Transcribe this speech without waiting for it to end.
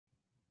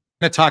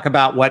To talk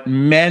about what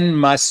men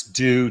must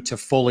do to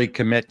fully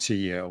commit to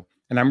you.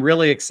 And I'm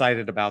really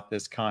excited about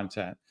this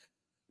content.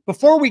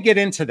 Before we get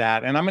into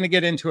that, and I'm going to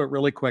get into it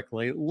really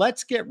quickly,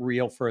 let's get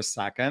real for a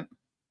second.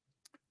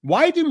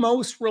 Why do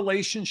most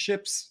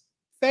relationships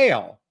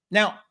fail?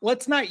 Now,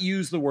 let's not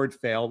use the word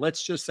fail.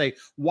 Let's just say,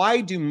 why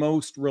do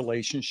most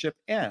relationships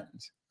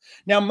end?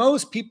 Now,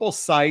 most people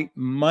cite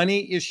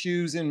money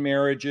issues in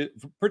marriages,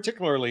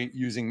 particularly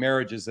using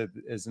marriages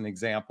as an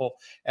example,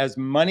 as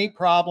money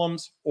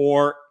problems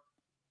or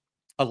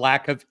a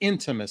lack of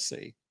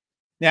intimacy.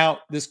 Now,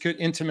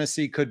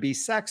 intimacy could be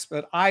sex,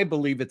 but I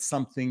believe it's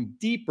something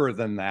deeper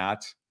than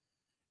that.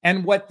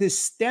 And what this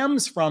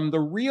stems from, the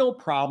real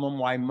problem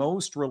why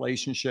most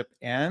relationships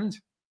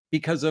end,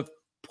 because of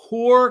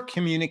poor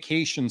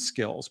communication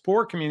skills,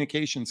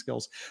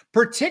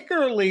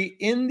 particularly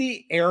in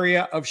the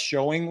area of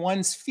showing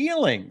one's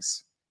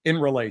feelings in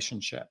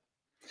relationship.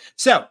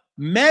 So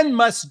men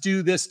must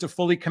do this to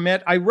fully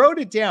commit. I wrote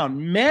it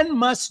down. Men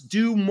must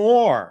do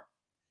more.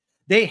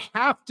 They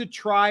have to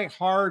try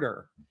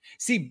harder.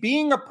 See,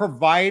 being a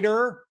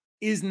provider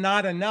is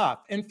not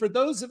enough. And for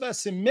those of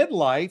us in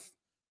midlife,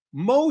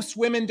 most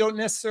women don't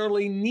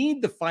necessarily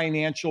need the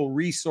financial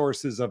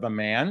resources of a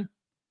man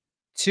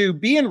to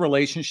be in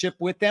relationship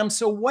with them.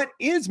 So what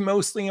is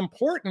mostly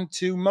important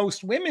to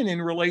most women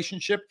in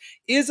relationship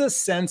is a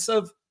sense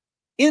of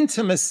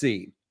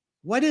intimacy.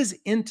 What is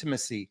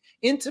intimacy?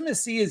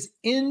 Intimacy is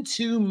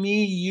into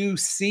me, you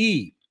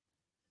see.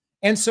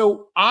 And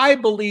so I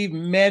believe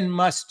men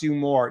must do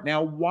more.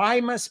 Now,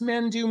 why must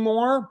men do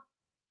more?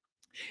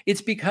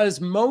 It's because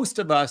most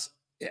of us,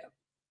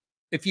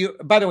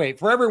 by the way,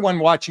 for everyone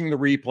watching the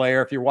replay,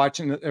 or if you're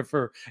watching,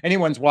 for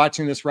anyone's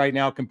watching this right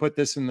now, can put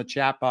this in the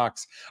chat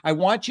box. I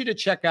want you to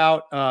check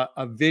out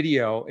a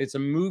video. It's a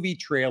movie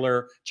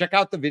trailer. Check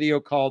out the video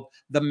called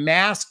The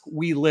Mask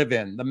We Live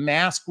In, The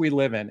Mask We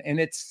Live In.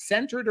 And it's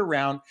centered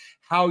around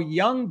how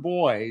young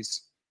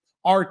boys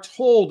are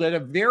told at a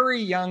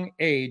very young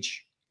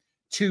age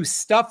to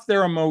stuff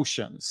their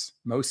emotions.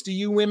 Most of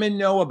you women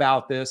know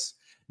about this,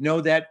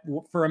 know that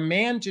for a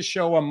man to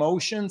show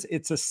emotions,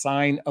 it's a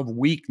sign of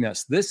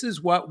weakness. This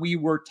is what we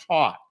were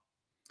taught.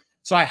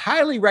 So I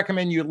highly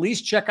recommend you at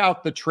least check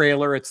out the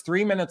trailer. It's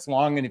 3 minutes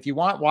long. And if you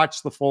want,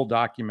 watch the full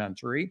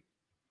documentary.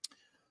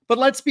 But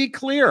let's be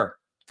clear.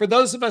 For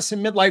those of us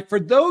in midlife, for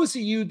those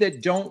of you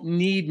that don't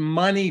need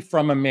money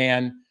from a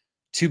man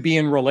to be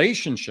in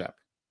relationship,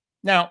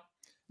 now,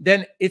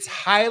 then it's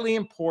highly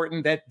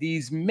important that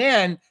these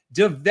men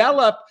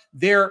develop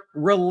their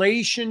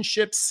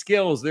relationship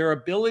skills, their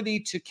ability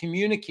to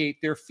communicate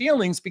their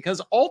feelings,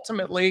 because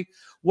ultimately,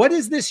 what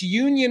is this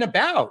union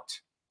about?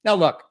 Now,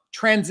 look,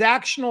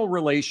 transactional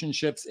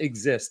relationships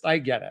exist. I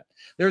get it.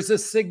 There's a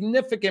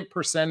significant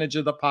percentage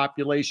of the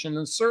population,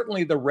 and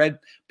certainly the red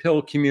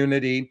pill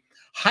community,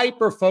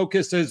 hyper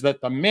focuses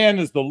that the man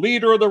is the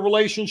leader of the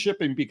relationship,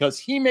 and because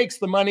he makes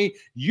the money,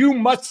 you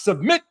must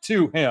submit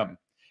to him.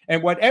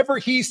 And whatever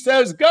he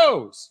says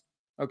goes.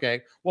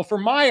 Okay. Well, for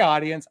my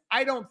audience,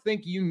 I don't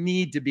think you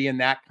need to be in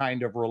that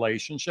kind of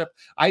relationship.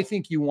 I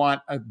think you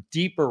want a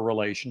deeper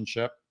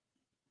relationship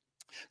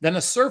than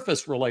a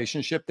surface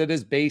relationship that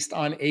is based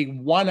on a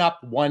one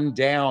up, one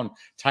down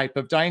type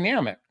of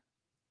dynamic.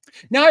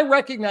 Now, I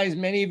recognize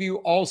many of you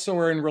also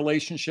are in a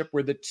relationship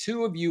where the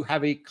two of you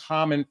have a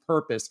common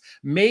purpose.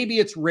 Maybe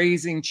it's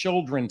raising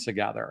children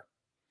together.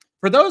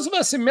 For those of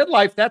us in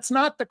midlife, that's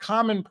not the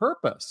common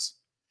purpose.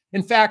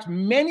 In fact,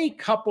 many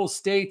couples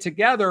stay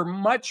together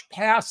much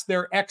past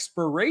their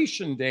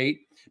expiration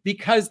date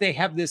because they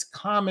have this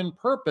common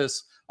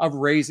purpose of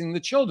raising the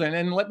children.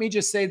 And let me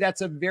just say, that's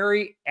a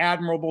very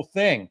admirable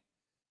thing.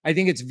 I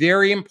think it's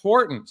very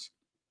important.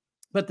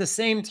 But at the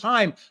same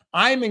time,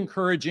 I'm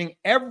encouraging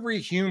every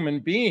human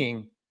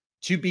being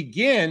to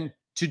begin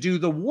to do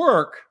the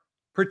work,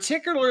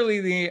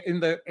 particularly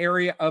in the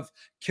area of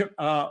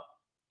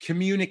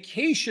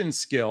communication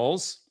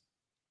skills,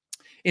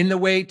 in the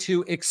way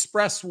to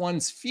express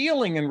one's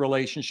feeling in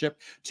relationship,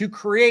 to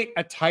create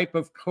a type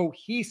of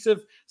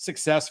cohesive,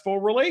 successful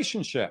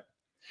relationship.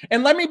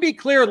 And let me be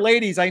clear,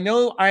 ladies, I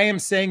know I am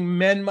saying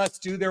men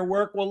must do their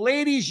work. Well,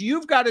 ladies,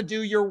 you've got to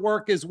do your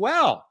work as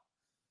well.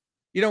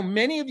 You know,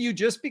 many of you,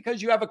 just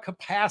because you have a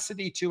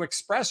capacity to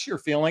express your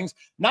feelings,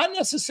 not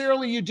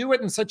necessarily you do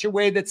it in such a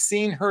way that's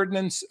seen, heard,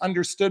 and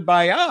understood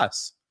by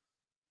us.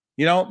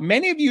 You know,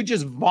 many of you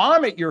just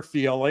vomit your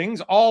feelings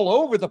all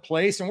over the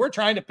place, and we're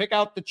trying to pick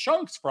out the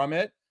chunks from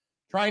it,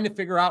 trying to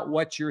figure out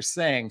what you're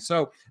saying.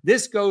 So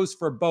this goes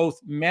for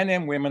both men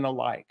and women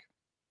alike.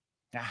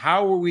 Now,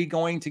 how are we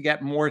going to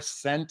get more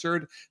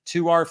centered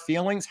to our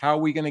feelings? How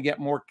are we going to get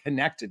more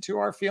connected to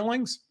our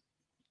feelings?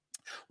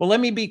 Well,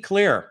 let me be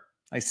clear.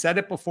 I said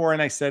it before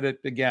and I said it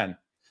again.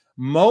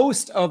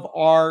 Most of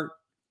our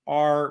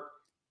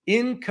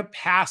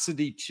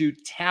incapacity to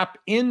tap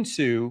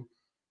into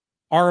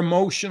our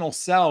emotional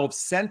selves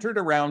centered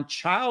around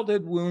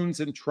childhood wounds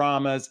and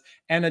traumas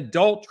and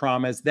adult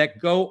traumas that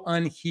go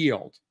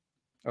unhealed.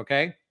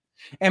 Okay.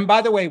 And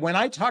by the way, when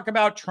I talk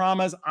about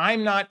traumas,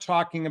 I'm not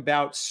talking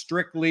about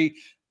strictly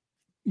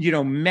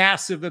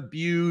massive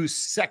abuse,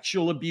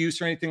 sexual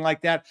abuse, or anything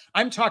like that.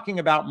 I'm talking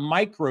about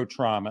micro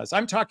traumas.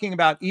 I'm talking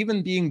about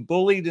even being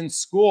bullied in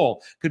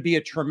school could be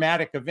a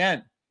traumatic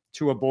event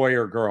to a boy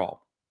or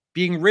girl.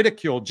 Being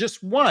ridiculed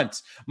just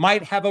once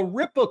might have a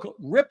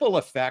ripple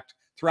effect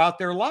throughout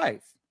their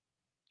life.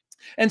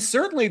 And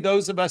certainly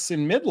those of us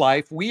in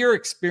midlife, we are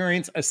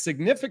experiencing a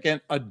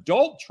significant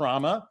adult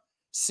trauma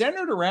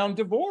centered around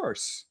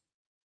divorce.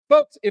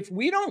 Folks, if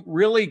we don't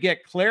really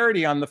get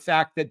clarity on the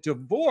fact that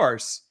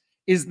divorce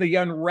is the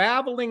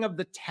unraveling of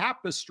the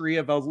tapestry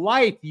of a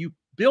life you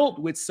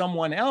built with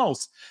someone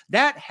else,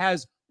 that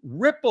has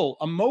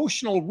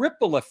emotional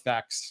ripple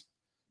effects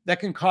that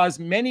can cause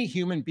many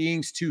human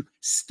beings to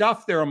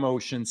stuff their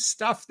emotions,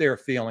 stuff their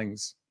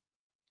feelings.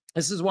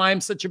 This is why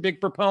I'm such a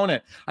big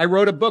proponent. I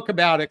wrote a book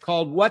about it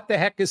called What the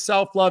Heck is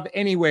Self-Love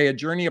Anyway? A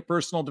Journey of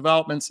Personal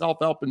Development,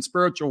 Self-Help, and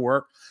Spiritual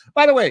Work.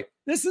 By the way,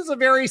 this is a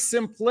very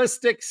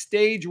simplistic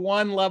stage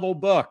 1 level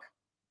book.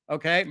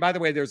 Okay. By the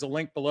way, there's a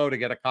link below to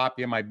get a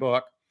copy of my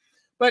book.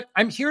 But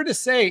I'm here to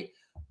say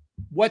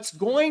what's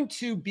going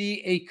to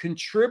be a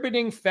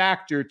contributing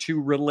factor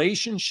to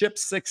relationship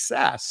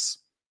success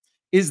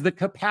is the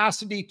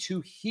capacity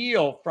to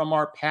heal from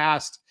our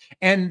past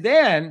and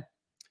then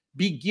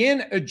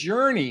begin a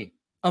journey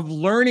of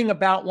learning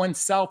about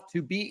oneself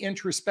to be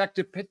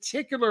introspective,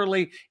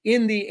 particularly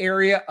in the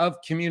area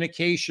of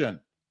communication.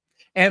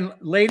 And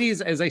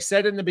ladies, as I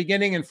said in the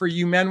beginning, and for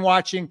you men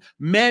watching,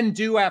 men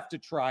do have to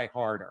try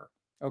harder,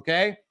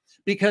 okay?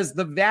 Because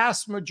the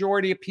vast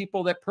majority of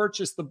people that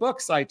purchase the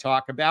books I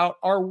talk about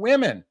are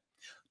women.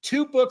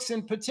 2 books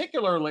in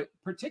particular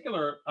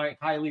I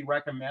highly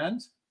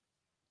recommend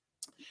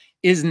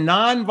is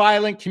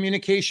Nonviolent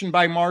Communication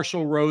by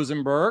Marshall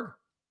Rosenberg,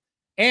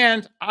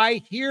 and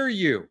I Hear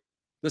You,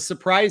 The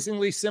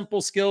Surprisingly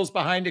Simple Skills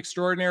Behind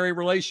Extraordinary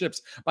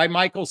Relationships by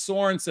Michael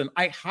Sorensen.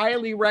 I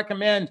highly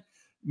recommend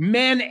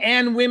men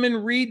and women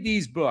read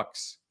these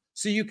books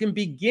so you can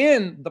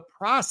begin the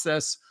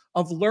process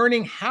of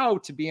learning how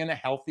to be in a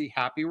healthy,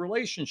 happy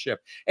relationship.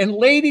 And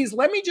ladies,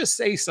 let me just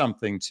say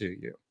something to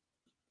you.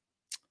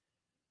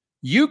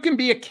 You can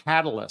be a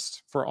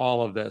catalyst for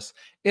all of this.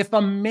 If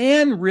a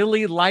man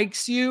really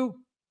likes you,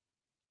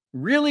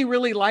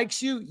 really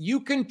likes you,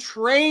 you can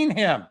train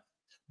him.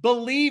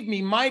 Believe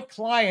me, my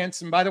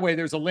clients, and by the way,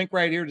 there's a link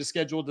right here to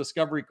schedule a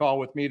discovery call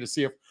with me to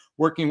see if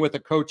working with a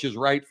coach is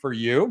right for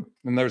you.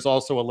 And there's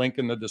also a link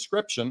in the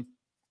description.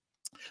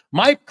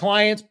 My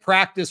clients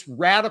practice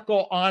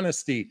radical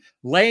honesty,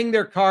 laying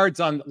your cards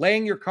on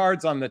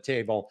the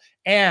table,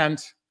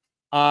 and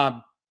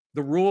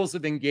the rules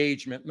of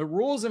engagement. The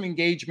rules of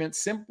engagement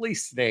simply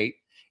state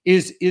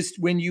is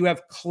when you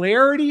have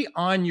clarity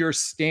on your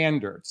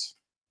standards.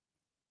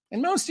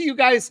 And most of you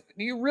guys,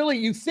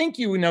 you think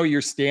you know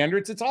your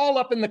standards. It's all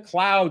up in the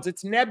clouds.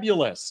 It's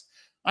nebulous.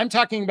 I'm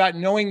talking about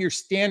knowing your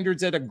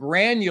standards at a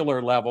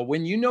granular level.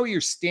 When you know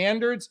your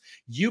standards,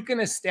 you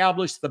can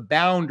establish the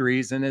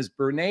boundaries. And as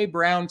Brene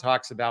Brown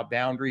talks about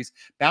boundaries,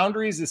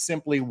 boundaries is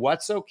simply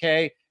what's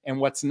okay and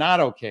what's not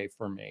okay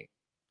for me.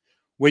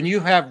 When you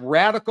have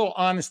radical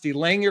honesty,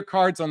 laying your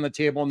cards on the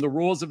table and the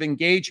rules of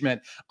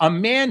engagement, a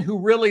man who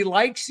really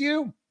likes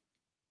you,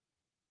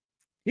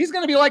 he's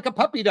going to be like a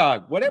puppy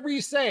dog. Whatever you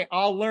say,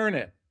 I'll learn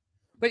it.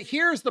 But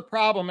here's the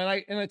problem,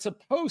 and it's a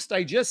post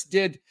I just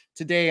did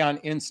today on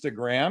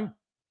Instagram.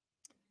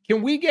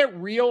 Can we get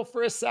real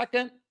for a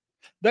second?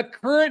 The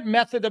current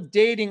method of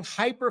dating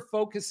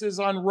hyper-focuses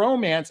on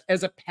romance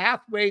as a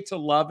pathway to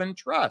love and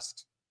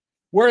trust.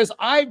 Whereas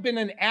I've been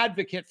an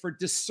advocate for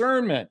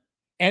discernment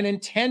and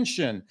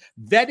intention,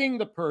 vetting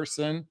the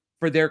person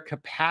for their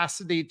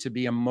capacity to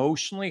be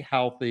emotionally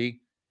healthy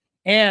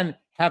and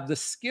have the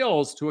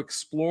skills to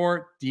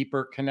explore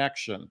deeper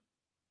connection.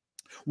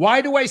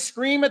 Why do I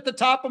scream at the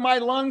top of my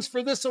lungs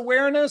for this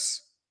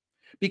awareness?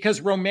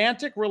 Because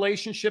romantic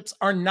relationships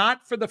are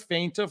not for the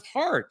faint of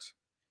heart.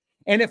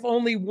 And if a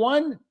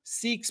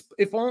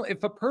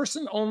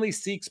person only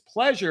seeks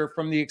pleasure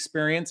from the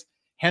experience,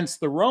 hence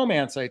the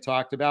romance I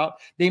talked about,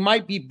 they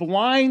might be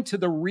blind to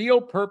the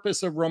real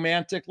purpose of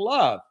romantic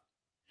love,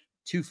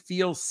 to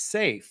feel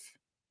safe,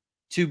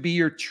 to be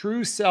your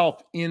true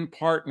self in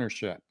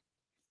partnership.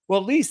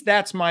 Well, at least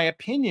that's my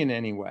opinion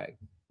anyway.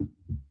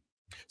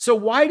 So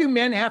why do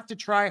men have to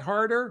try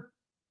harder?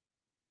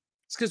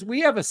 It's because we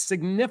have a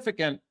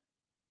significant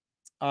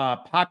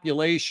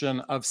population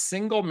of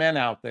single men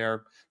out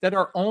there that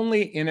are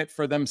only in it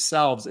for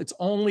themselves. It's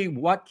only,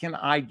 what can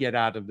I get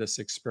out of this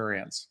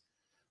experience?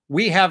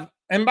 We have,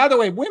 and by the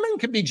way, women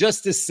can be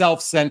just as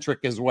self-centric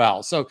as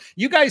well. So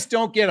you guys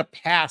don't get a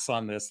pass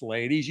on this,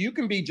 ladies. You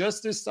can be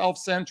just as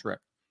self-centric.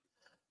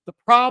 The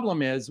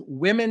problem is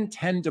women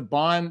tend to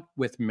bond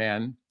with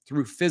men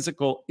through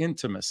physical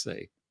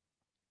intimacy.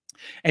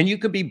 And you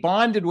could be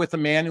bonded with a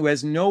man who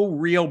has no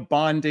real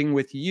bonding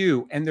with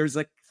you. And there's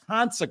a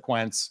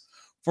consequence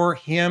for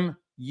him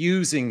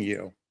using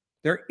you.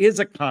 There is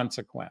a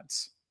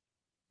consequence.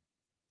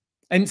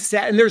 And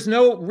there's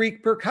no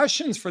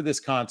repercussions for this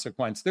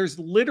consequence. There's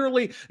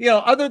literally,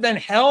 other than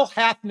hell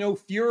hath no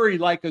fury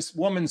like a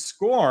woman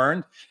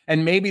scorned.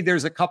 And maybe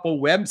there's a couple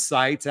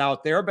websites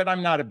out there, but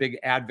I'm not a big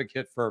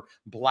advocate for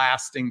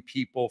blasting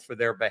people for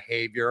their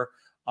behavior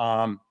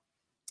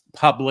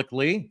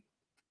publicly.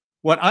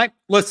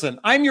 Listen,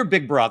 I'm your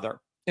big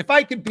brother. If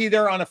I could be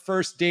there on a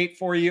first date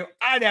for you,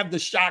 I'd have the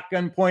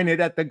shotgun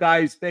pointed at the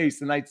guy's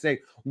face and I'd say,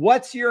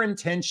 what's your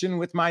intention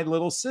with my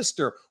little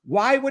sister?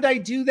 Why would I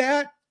do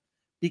that?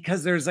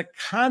 Because there's a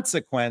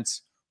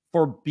consequence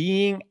for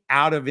being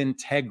out of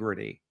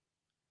integrity.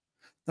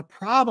 The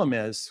problem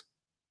is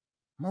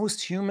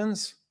most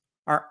humans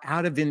are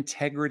out of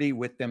integrity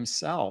with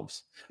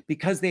themselves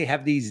because they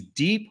have these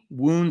deep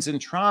wounds and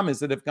traumas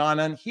that have gone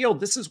unhealed.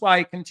 This is why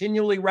I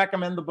continually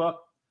recommend the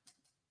book,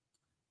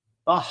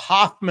 The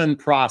Hoffman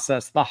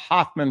Process. The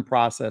Hoffman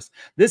Process.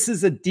 This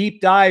is a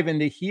deep dive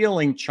into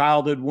healing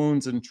childhood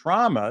wounds and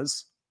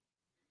traumas.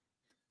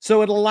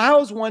 So it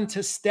allows one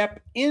to step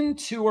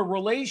into a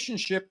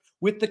relationship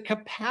with the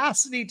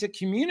capacity to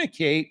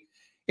communicate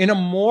in a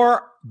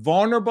more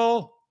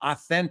vulnerable,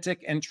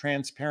 authentic, and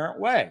transparent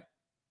way.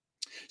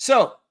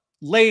 So,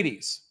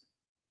 ladies,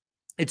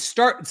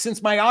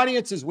 since my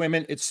audience is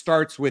women, it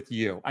starts with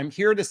you. I'm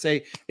here to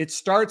say it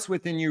starts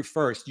within you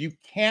first. You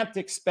can't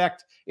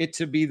expect it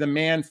to be the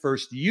man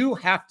first. You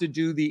have to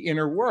do the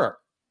inner work.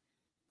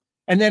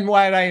 And then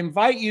what I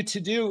invite you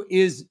to do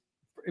is,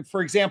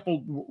 for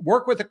example,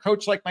 work with a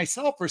coach like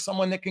myself or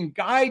someone that can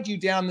guide you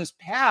down this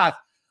path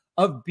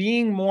of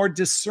being more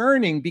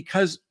discerning.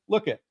 Because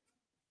look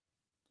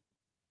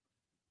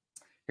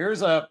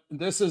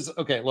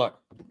look,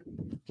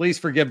 please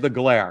forgive the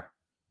glare.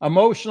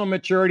 Emotional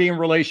maturity and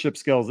relationship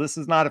skills. This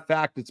is not a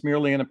fact. It's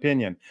merely an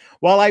opinion.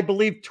 While I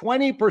believe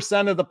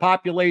 20% of the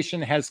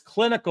population has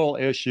clinical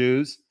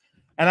issues,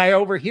 and I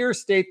over here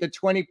state that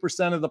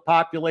 20% of the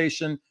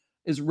population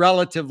is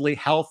relatively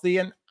healthy,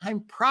 and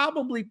I'm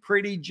probably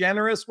pretty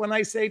generous when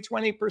I say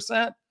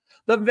 20%.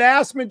 The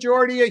vast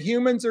majority of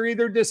humans are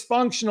either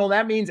dysfunctional.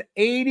 That means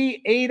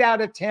 88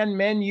 out of 10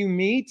 men you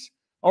meet,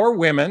 or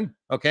women,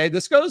 okay?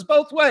 This goes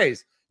both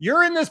ways.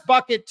 You're in this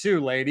bucket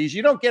too, ladies.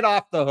 You don't get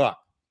off the hook.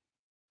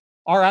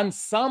 Are on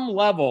some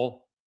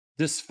level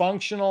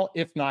dysfunctional,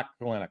 if not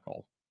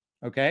clinical,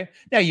 okay?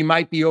 Now, you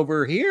might be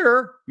over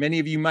here. Many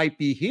of you might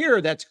be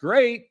here. That's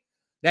great.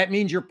 That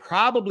means you're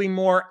probably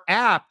more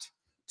apt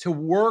to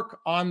work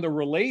on the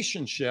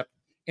relationship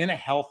in a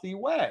healthy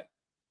way.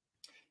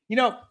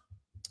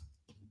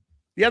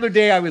 The other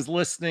day I was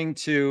listening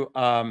to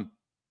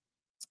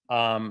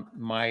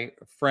my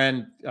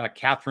friend,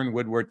 Catherine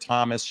Woodward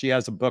Thomas. She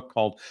has a book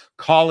called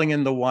Calling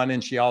in the One,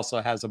 and she also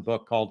has a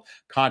book called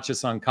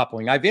Conscious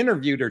Uncoupling. I've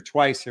interviewed her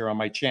twice here on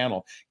my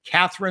channel,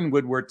 Catherine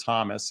Woodward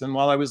Thomas. And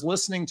while I was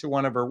listening to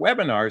one of her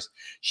webinars,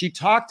 she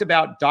talked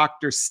about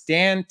Dr.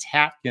 Stan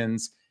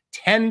Tatkin's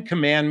 10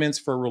 Commandments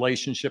for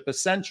Relationship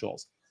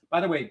Essentials. By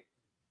the way,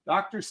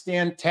 Dr.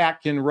 Stan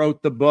Tatkin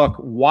wrote the book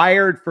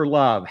Wired for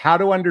Love: How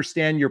to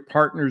Understand Your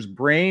Partner's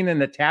Brain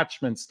and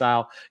Attachment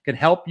Style Can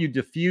Help You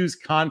Diffuse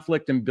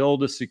Conflict and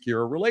Build a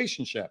Secure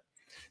Relationship.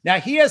 Now,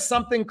 he has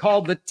something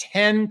called the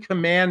 10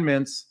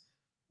 Commandments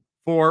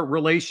for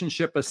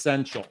Relationship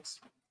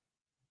Essentials.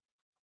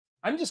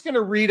 I'm just going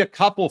to read a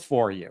couple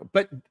for you.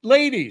 But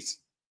ladies,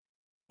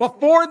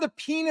 before the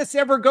penis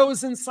ever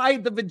goes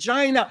inside the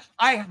vagina,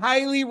 I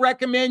highly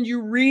recommend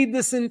you read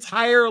this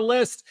entire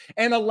list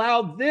and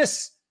allow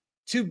this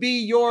to be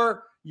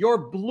your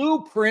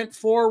blueprint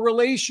for a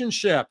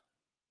relationship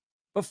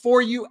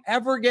before you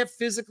ever get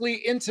physically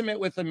intimate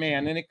with a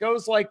man. And it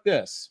goes like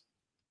this: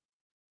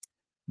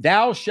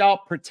 thou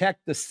shalt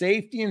protect the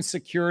safety and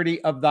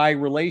security of thy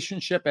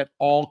relationship at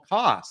all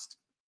cost.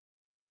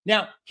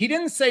 Now, he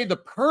didn't say the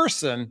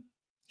person.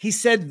 He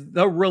said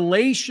the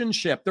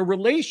relationship. The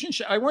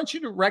relationship. I want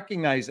you to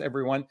recognize,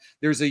 everyone,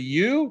 there's a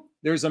you,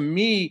 there's a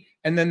me,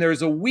 and then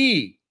there's a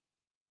we.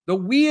 The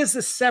we is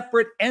a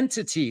separate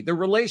entity. The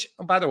relation.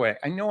 Oh, by the way,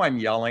 I know I'm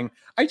yelling.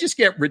 I just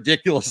get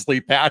ridiculously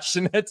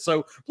passionate,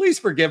 so please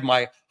forgive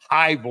my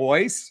high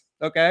voice,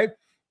 okay?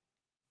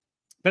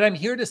 But I'm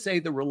here to say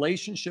the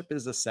relationship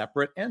is a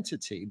separate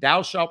entity.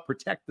 Thou shalt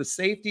protect the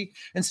safety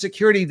and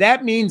security.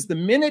 That means the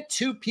minute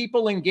two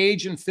people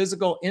engage in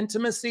physical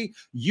intimacy,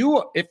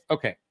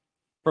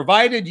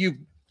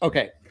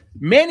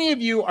 many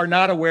of you are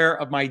not aware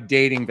of my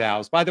dating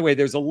vows. By the way,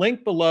 there's a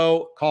link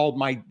below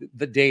called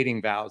the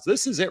dating vows.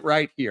 This is it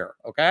right here,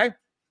 okay?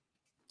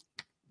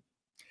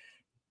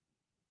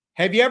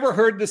 Have you ever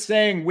heard the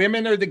saying,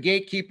 women are the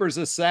gatekeepers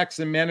of sex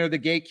and men are the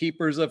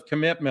gatekeepers of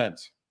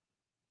commitment?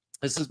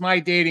 This is my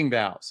dating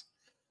vows.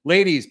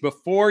 Ladies,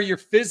 before you're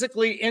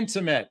physically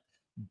intimate,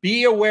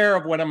 be aware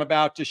of what I'm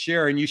about to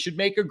share, and you should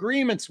make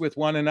agreements with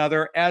one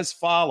another as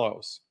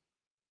follows.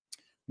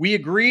 We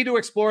agree to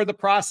explore the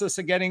process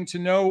of getting to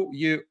know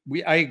you.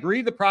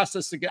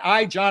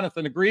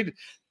 Jonathan, agreed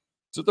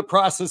to the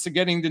process of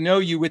getting to know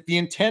you with the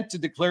intent to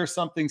declare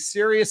something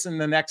serious in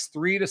the next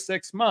 3 to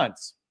 6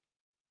 months.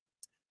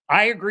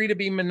 I agree to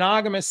be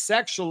monogamous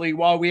sexually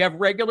while we have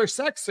regular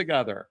sex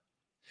together.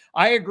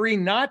 I agree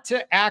not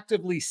to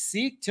actively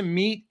seek to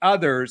meet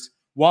others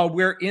while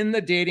we're in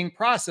the dating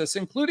process,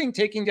 including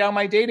taking down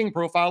my dating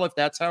profile if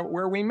that's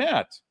where we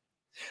met.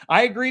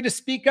 I agree to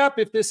speak up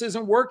if this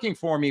isn't working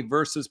for me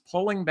versus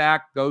pulling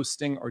back,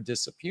 ghosting, or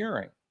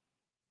disappearing.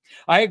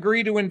 I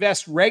agree to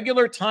invest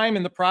regular time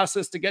in the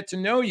process to get to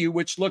know you,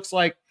 which looks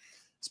like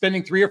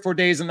spending 3 or 4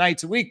 days and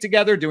nights a week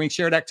together, doing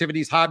shared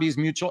activities, hobbies,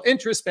 mutual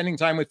interests, spending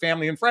time with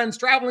family and friends,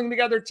 traveling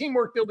together,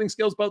 teamwork, building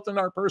skills, both in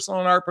our personal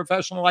and our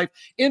professional life,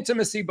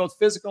 intimacy, both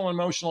physical and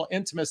emotional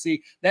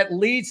intimacy that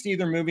leads to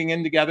either moving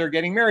in together or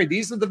getting married.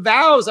 These are the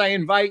vows I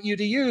invite you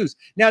to use.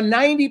 Now,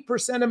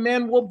 90% of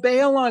men will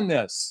bail on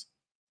this.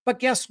 But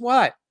guess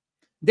what?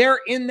 They're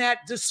in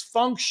that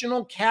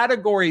dysfunctional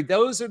category.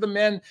 Those are the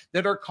men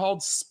that are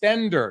called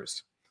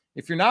spenders.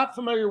 If you're not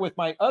familiar with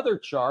my other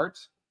chart,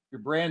 you're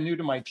brand new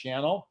to my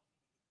channel,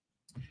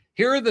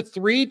 here are the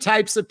 3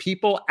 types of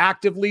people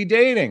actively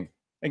dating.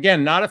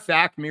 Again, not a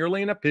fact,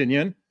 merely an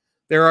opinion.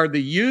 There are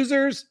the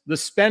users, the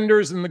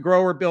spenders, and the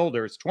grower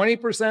builders, 20%,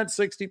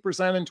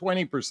 60%, and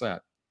 20%.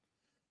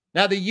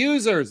 Now, the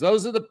users,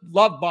 those are the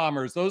love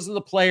bombers. Those are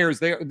the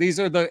players. These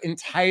are the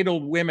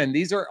entitled women.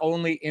 These are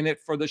only in it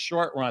for the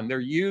short run.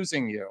 They're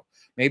using you.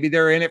 Maybe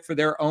they're in it for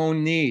their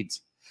own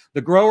needs.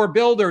 The grower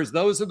builders,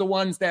 those are the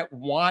ones that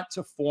want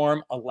to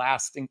form a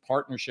lasting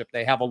partnership.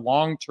 They have a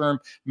long-term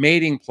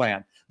mating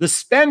plan. The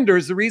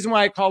spenders, the reason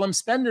why I call them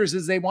spenders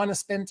is they want to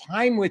spend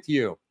time with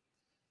you.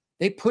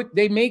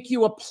 They make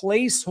you a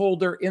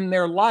placeholder in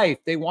their life.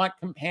 They want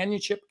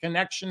companionship,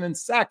 connection, and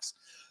sex,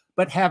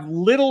 but have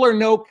little or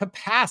no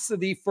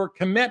capacity for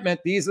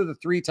commitment. These are the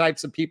 3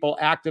 types of people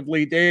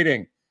actively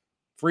dating.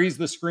 Freeze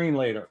the screen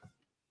later.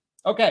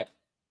 Okay.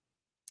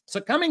 So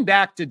coming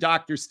back to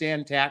Dr.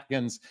 Stan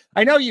Tatkins,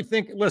 I know you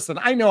think, listen,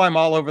 I know I'm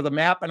all over the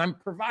map and I'm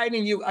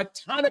providing you a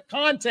ton of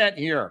content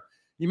here.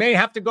 You may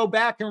have to go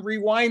back and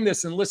rewind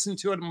this and listen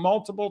to it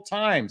multiple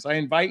times. I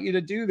invite you to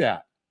do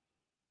that.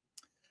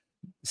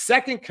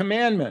 Second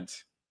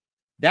commandment,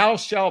 thou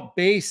shalt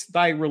base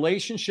thy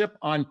relationship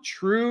on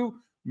true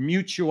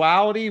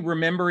mutuality,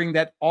 remembering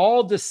that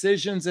all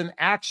decisions and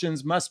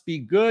actions must be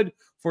good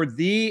for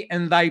thee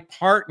and thy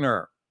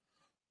partner.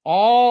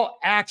 All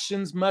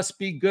actions must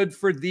be good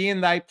for thee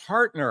and thy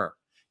partner.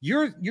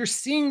 You're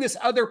seeing this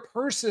other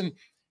person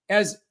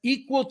as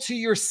equal to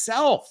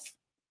yourself.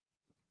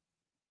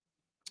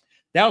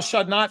 Thou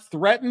shalt not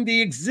threaten the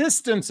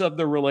existence of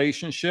the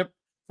relationship,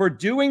 for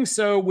doing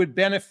so would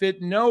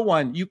benefit no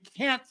one. You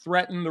can't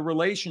threaten the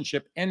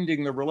relationship,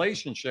 ending the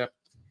relationship,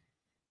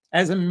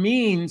 as a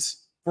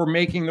means for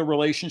making the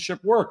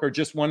relationship work, or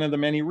just one of the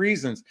many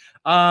reasons.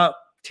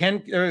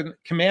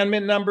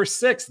 Commandment number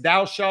 6,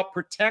 thou shalt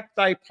protect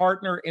thy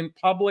partner in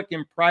public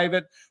and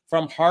private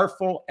from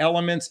harmful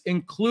elements,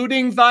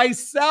 including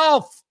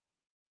thyself.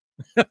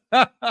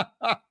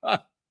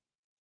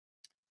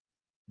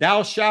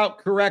 Thou shalt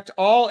correct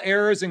all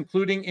errors,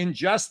 including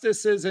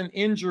injustices and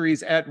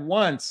injuries, at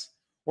once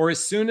or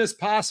as soon as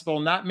possible,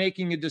 not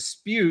making a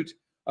dispute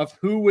of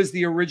who was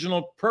the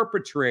original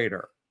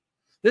perpetrator.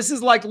 This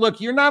is like,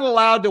 look, you're not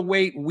allowed to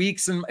wait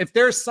weeks. And if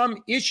there's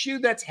some issue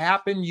that's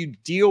happened, you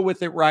deal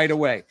with it right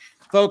away.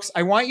 Folks,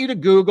 I want you to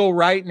Google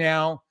right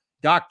now,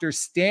 Dr.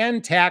 Stan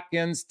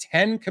Tatkin's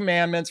 10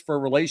 Commandments for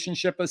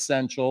Relationship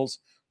Essentials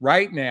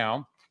right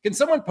now. Can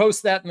someone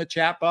post that in the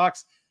chat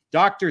box?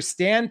 Dr.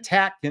 Stan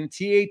Tatkin,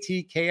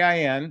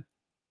 Tatkin,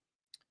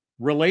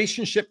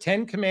 Relationship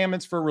 10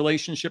 Commandments for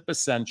Relationship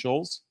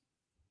Essentials.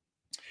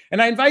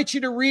 And I invite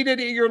you to read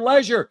it at your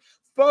leisure.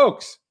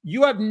 Folks,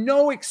 you have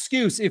no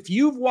excuse. If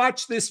you've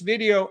watched this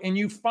video and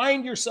you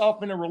find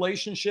yourself in a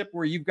relationship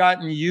where you've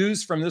gotten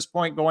used from this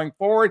point going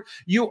forward,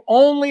 you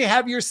only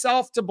have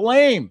yourself to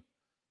blame.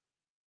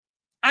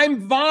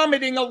 I'm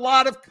vomiting a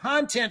lot of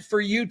content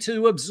for you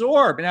to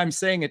absorb. And I'm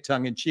saying it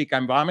tongue in cheek.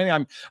 I'm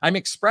vomiting. I'm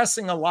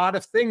expressing a lot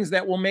of things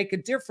that will make a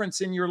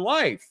difference in your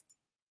life.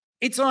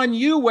 It's on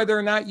you whether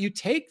or not you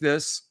take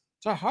this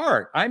to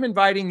heart. I'm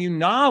inviting you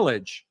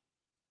knowledge.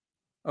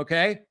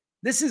 Okay?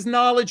 This is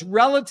knowledge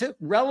relatively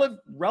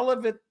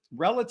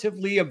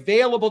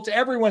available to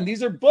everyone.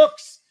 These are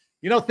books,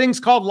 you know, things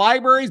called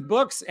libraries,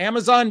 books,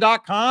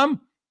 Amazon.com.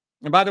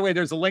 And by the way,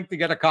 there's a link to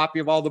get a copy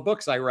of all the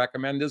books I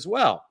recommend as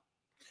well.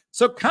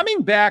 So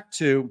coming back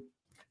to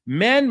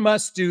men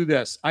must do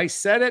this. I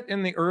said it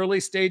in the early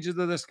stages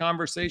of this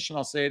conversation.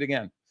 I'll say it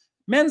again.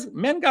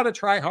 Men got to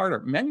try harder.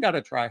 Men got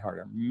to try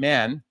harder.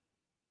 Men,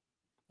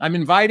 I'm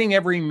inviting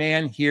every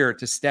man here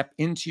to step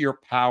into your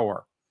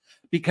power.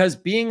 Because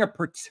being a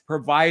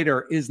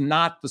provider is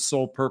not the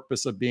sole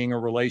purpose of being a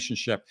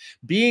relationship.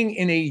 Being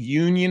in a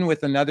union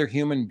with another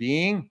human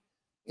being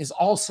is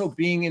also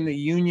being in the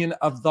union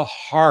of the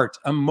heart,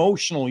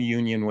 emotional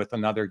union with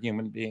another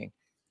human being.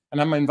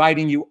 And I'm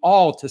inviting you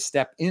all to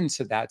step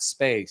into that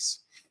space.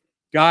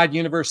 God,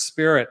 universe,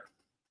 spirit,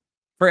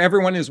 for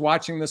everyone who's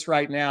watching this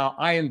right now,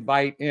 I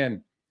invite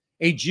in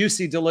a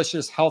juicy,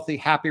 delicious, healthy,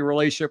 happy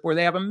relationship where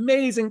they have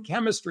amazing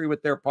chemistry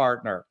with their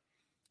partner.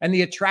 And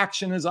the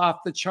attraction is off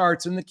the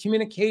charts, and the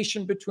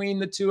communication between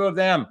the two of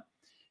them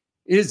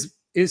is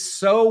is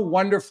so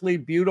wonderfully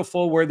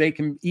beautiful, where they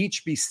can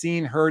each be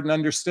seen, heard, and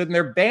understood. And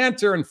their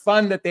banter and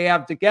fun that they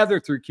have together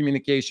through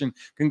communication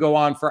can go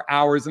on for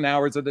hours and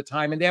hours at a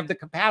time. And they have the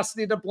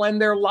capacity to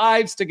blend their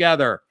lives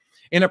together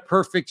in a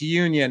perfect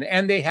union.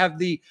 And they have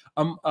the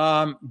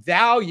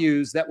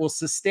values that will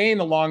sustain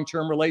a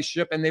long-term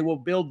relationship, and they will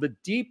build the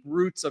deep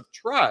roots of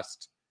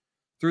trust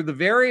through the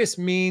various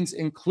means,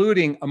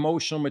 including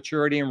emotional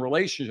maturity and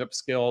relationship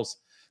skills,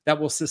 that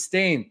will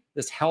sustain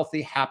this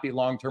healthy, happy,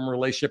 long-term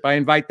relationship. I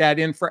invite that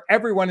in for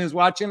everyone who's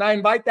watching. I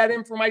invite that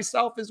in for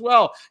myself as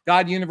well.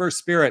 God, universe,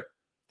 spirit,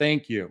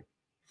 thank you.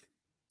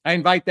 I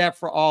invite that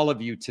for all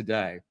of you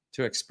today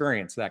to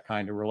experience that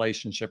kind of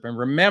relationship. And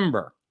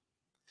remember,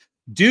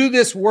 do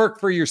this work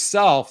for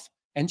yourself,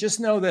 and just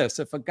know this: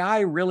 if a guy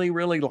really,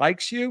 really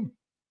likes you,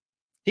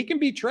 he can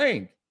be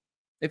trained.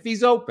 If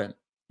he's open,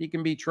 he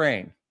can be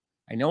trained.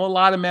 I know a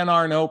lot of men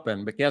aren't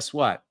open, but guess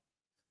what?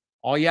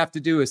 All you have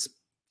to do is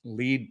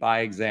lead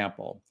by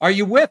example. Are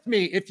you with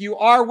me? If you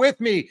are with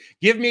me,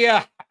 give me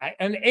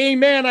an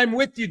amen. I'm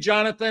with you,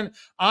 Jonathan.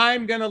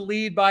 I'm going to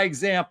lead by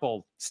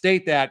example.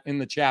 State that in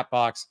the chat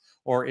box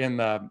or in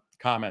the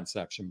comment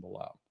section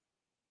below.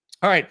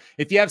 All right.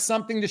 If you have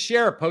something to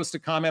share, post a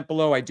comment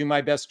below. I do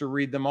my best to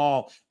read them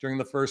all during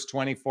the first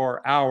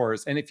 24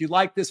 hours. And if you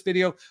like this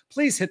video,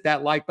 please hit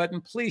that like button.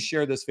 Please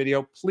share this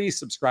video. Please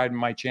subscribe to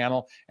my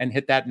channel and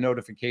hit that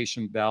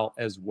notification bell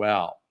as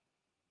well.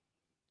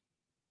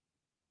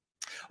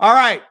 All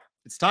right,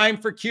 it's time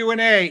for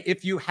Q&A.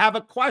 If you have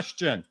a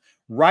question,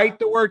 write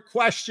the word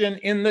question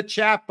in the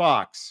chat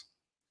box.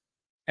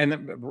 And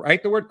then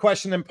write the word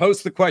question and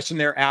post the question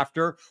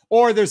thereafter.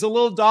 Or there's a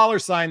little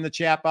 $sign in the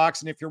chat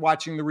box. And if you're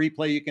watching the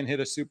replay, you can hit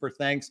a super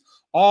thanks.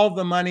 All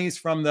the monies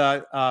from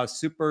the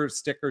super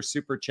sticker,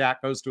 super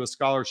chat goes to a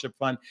scholarship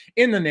fund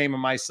in the name of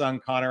my son,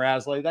 Connor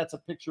Aslay. That's a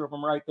picture of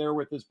him right there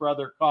with his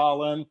brother,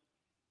 Colin.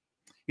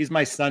 He's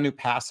my son who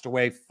passed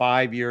away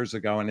 5 years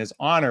ago. In his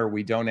honor,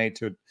 we donate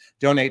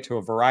to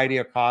a variety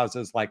of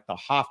causes like the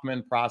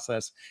Hoffman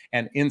Process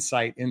and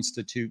Insight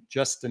Institute,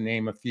 just to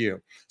name a few.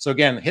 So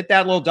again, hit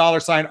that little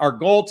 $sign. Our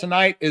goal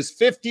tonight is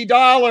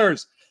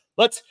 $50.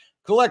 Let's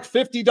collect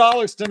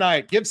 $50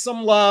 tonight. Give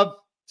some love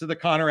to the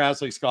Connor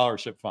Aslay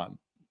Scholarship Fund.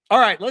 All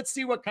right, let's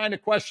see what kind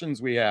of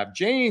questions we have.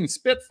 Jane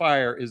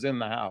Spitfire is in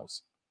the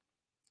house.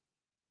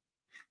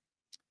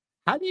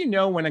 How do you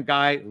know when a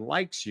guy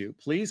likes you?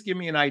 Please give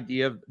me an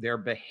idea of their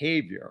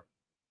behavior.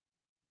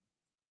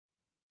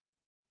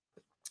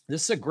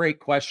 This is a great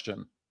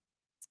question.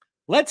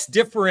 Let's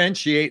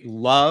differentiate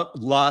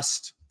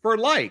lust for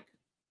like.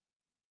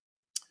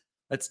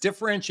 Let's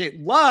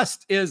differentiate.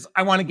 Lust is,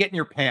 I want to get in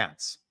your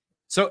pants.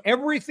 So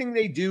everything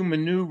they do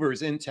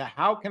maneuvers into,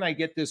 how can I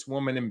get this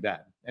woman in bed?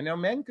 And now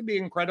men can be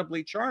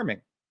incredibly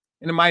charming,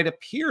 and it might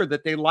appear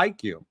that they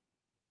like you.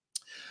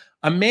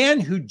 A man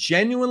who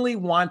genuinely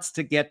wants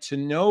to get to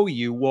know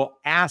you will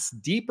ask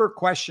deeper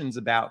questions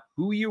about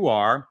who you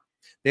are.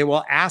 They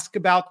will ask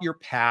about your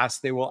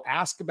past. They will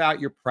ask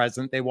about your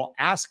present. They will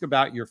ask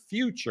about your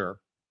future.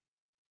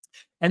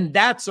 And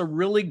that's a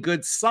really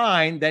good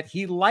sign that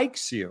he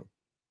likes you.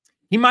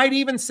 He might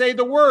even say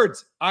the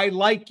words, I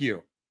like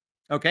you.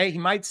 Okay, he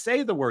might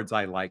say the words,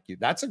 I like you.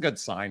 That's a good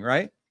sign,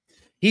 right?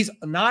 He's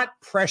not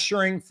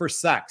pressuring for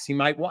sex. He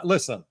might want,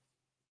 listen,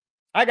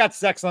 I got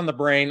sex on the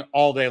brain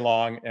all day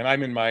long, and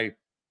I'm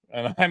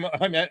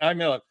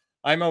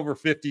over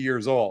 50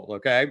 years old,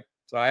 okay?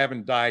 So I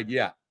haven't died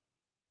yet.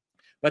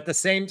 But at the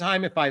same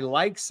time, if I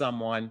like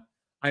someone,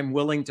 I'm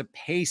willing to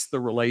pace the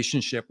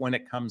relationship when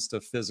it comes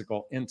to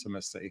physical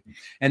intimacy.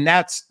 And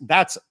that's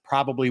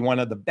probably one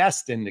of the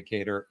best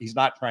indicator. He's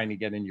not trying to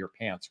get in your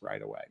pants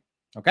right away.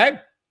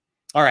 Okay?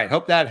 All right,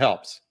 hope that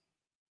helps.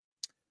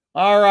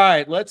 All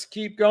right, let's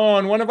keep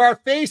going. One of our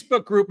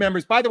Facebook group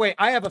members, by the way,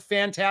 I have a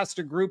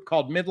fantastic group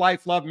called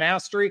Midlife Love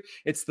Mastery.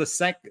 It's the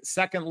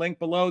second link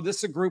below. This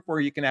is a group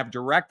where you can have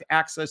direct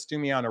access to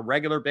me on a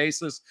regular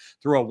basis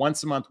through a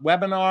once-a-month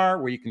webinar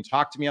where you can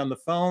talk to me on the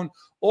phone,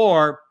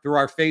 or through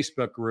our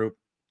Facebook group,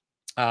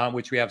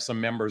 which we have some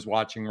members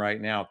watching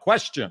right now.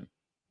 Question: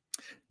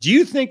 do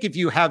you think if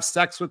you have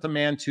sex with a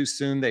man too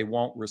soon, they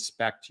won't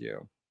respect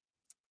you?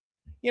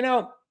 You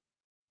know,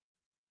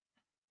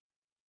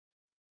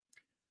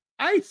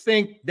 I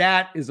think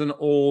that is an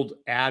old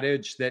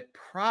adage that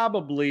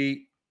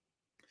probably,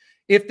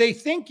 if they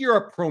think you're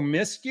a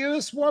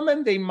promiscuous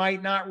woman, they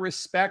might not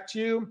respect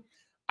you.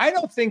 I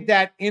don't think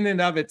that in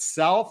and of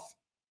itself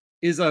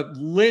is a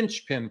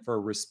linchpin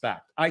for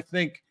respect. I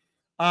think,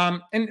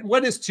 and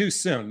what is too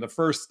soon? The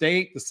first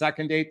date, the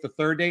second date, the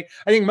third date?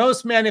 I think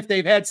most men, if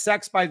they've had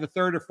sex by the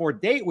third or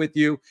fourth date with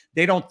you,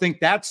 they don't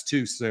think that's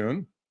too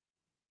soon.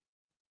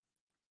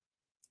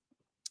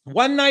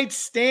 One night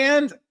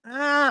stand,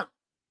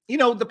 you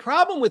know, the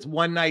problem with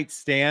one night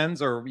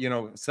stands, or, you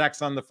know,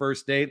 sex on the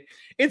first date,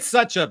 it's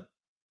such a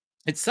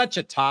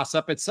toss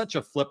up. It's such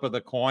a flip of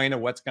the coin of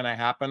what's going to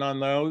happen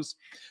on those.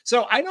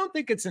 So I don't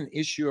think it's an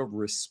issue of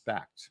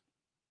respect.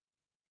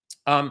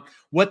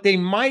 What they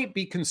might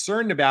be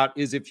concerned about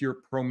is if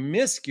you're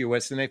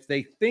promiscuous, and if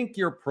they think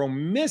you're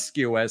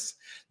promiscuous,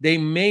 they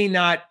may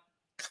not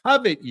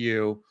covet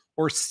you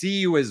or see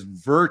you as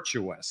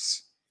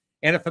virtuous.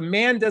 And if a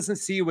man doesn't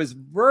see you as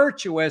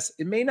virtuous,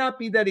 it may not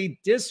be that he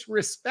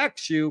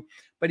disrespects you,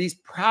 but he's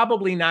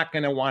probably not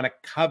going to want to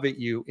covet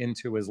you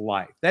into his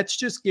life. That's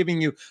just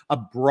giving you a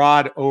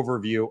broad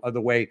overview of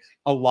the way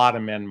a lot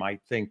of men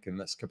might think in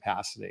this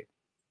capacity.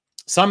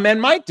 Some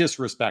men might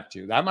disrespect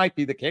you. That might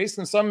be the case.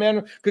 And some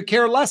men could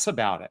care less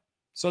about it.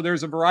 So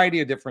there's a variety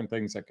of different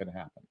things that can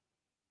happen.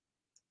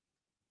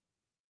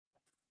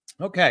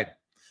 Okay.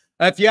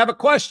 If you have a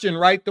question,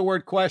 write the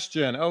word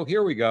question. Oh,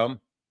 here we go.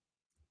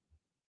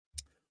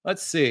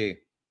 Let's see.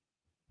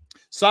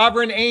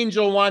 Sovereign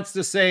Angel wants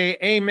to say,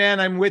 amen,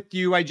 I'm with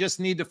you. I just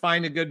need to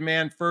find a good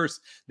man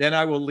first. Then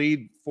I will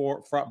lead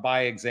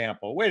by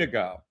example. Way to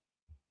go.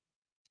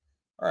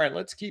 All right,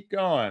 let's keep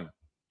going.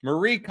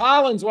 Marie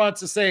Collins wants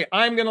to say,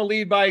 I'm going to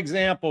lead by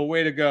example.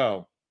 Way to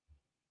go.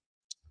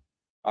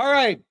 All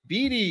right,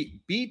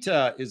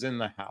 Beta is in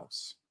the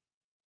house.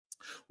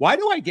 Why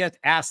do I get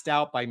asked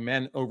out by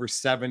men over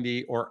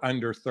 70 or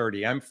under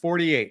 30? I'm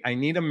 48. I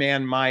need a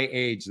man my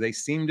age. They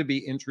seem to be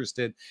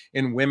interested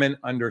in women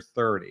under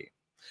 30.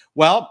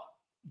 Well,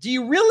 do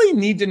you really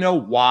need to know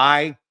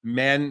why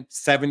men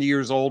 70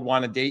 years old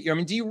want to date you? I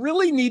mean, do you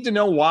really need to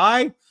know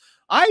why?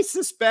 I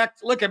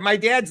suspect, look at my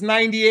dad's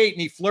 98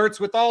 and he flirts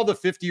with all the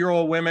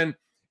 50-year-old women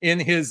in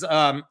his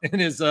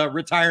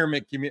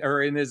retirement community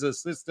or in his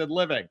assisted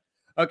living.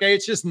 Okay,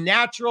 it's just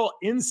natural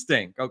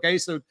instinct. Okay,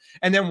 so,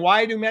 and then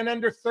why do men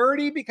under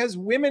 30? Because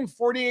women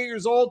 48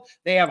 years old,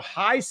 they have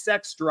high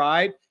sex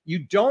drive. You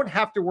don't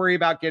have to worry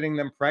about getting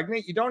them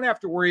pregnant. You don't have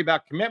to worry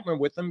about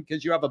commitment with them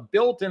because you have a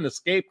built-in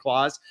escape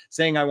clause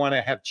saying, I want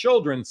to have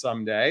children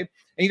someday. And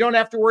you don't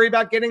have to worry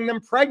about getting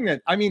them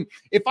pregnant. I mean,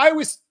 if I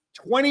was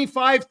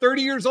 25,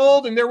 30 years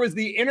old and there was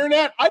the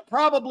internet, I'd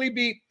probably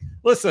be,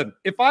 listen,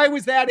 if I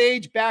was that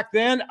age back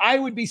then, I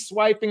would be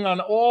swiping on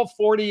all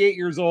 48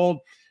 years old.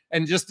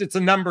 And just, it's a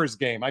numbers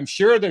game. I'm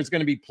sure there's going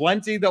to be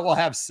plenty that will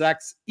have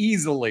sex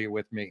easily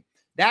with me.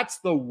 That's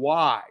the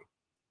why.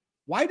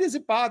 Why does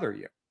it bother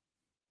you?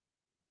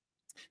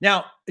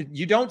 Now,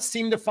 you don't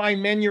seem to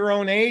find men your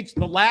own age.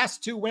 The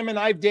last two women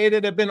I've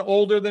dated have been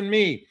older than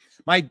me.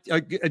 A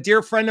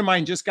dear friend of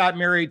mine just got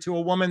married to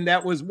a woman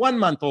that was 1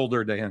 month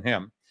older than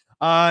him.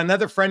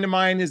 Another friend of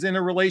mine is in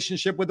a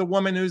relationship with a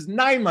woman who's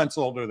 9 months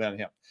older than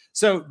him.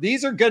 So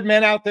these are good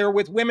men out there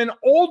with women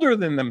older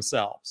than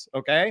themselves,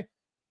 okay?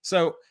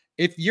 So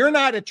if you're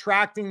not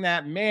attracting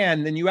that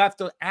man, then you have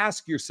to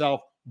ask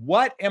yourself,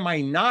 what am I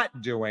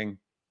not doing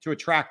to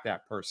attract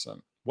that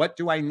person? What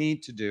do I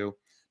need to do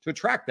to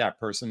attract that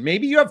person?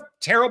 Maybe you have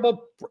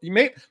terrible,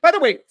 by the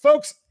way,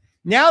 folks,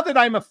 now that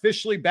I'm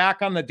officially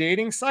back on the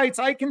dating sites,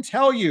 I can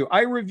tell you,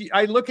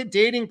 I look at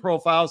dating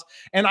profiles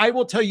and I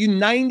will tell you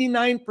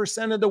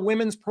 99% of the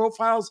women's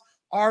profiles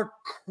are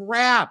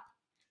crap.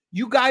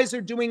 You guys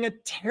are doing a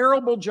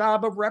terrible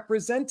job of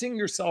representing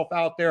yourself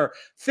out there,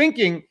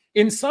 thinking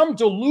in some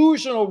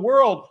delusional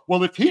world,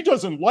 well, if he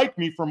doesn't like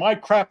me for my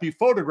crappy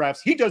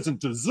photographs, he doesn't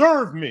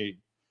deserve me.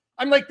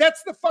 I'm like,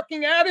 that's the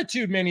fucking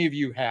attitude many of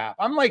you have.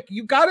 I'm like,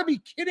 you got to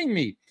be kidding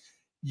me.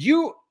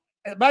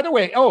 By the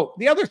way,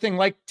 the other thing,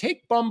 like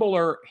take Bumble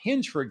or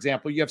Hinge, for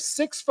example, you have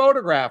 6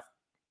 photographs.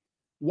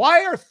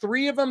 Why are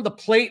 3 of them the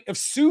plate of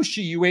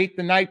sushi you ate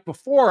the night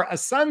before, a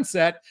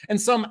sunset,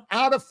 and some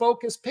out of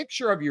focus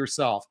picture of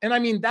yourself? And I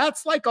mean,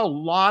 that's like a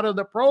lot of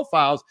the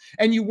profiles.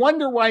 And you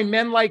wonder why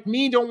men like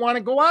me don't want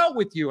to go out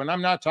with you. And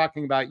I'm not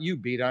talking about you,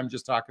 Beta. I'm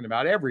just talking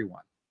about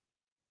everyone.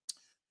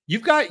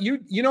 You've got, you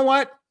know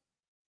what?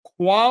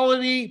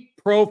 Quality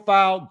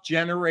profile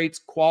generates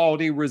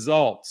quality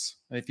results.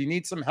 And if you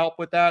need some help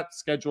with that,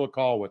 schedule a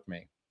call with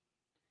me.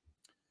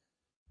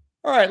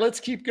 All right, let's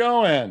keep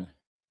going.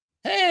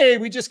 Hey,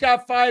 we just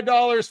got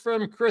 $5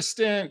 from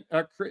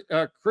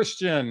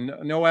Christian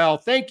Noel.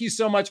 Thank you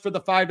so much for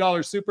the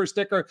 $5 super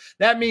sticker.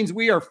 That means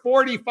we are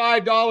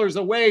 $45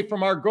 away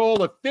from our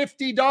goal of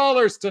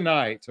 $50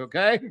 tonight,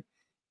 okay?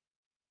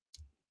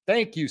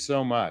 Thank you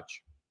so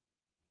much.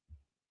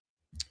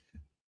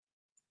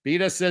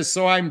 Beta says,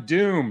 so I'm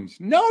doomed.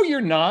 No, you're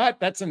not.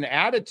 That's an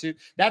attitude.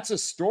 That's a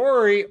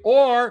story.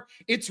 Or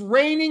it's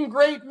raining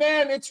great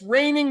men. It's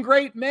raining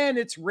great men.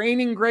 It's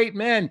raining great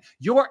men.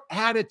 Your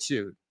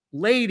attitude.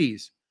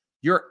 Ladies,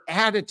 your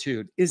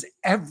attitude is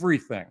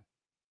everything.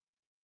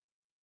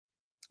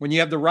 When you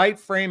have the right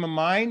frame of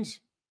mind,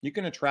 you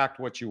can attract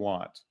what you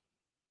want.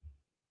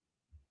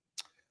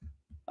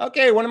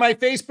 Okay, one of my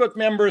Facebook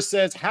members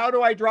says, how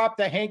do I drop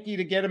the hanky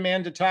to get a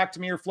man to talk to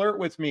me or flirt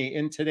with me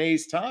in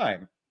today's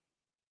time?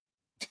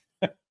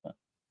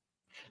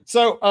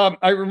 So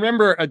I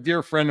remember a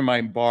dear friend of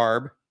mine,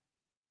 Barb,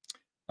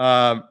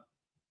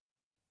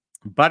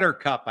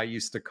 Buttercup, I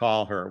used to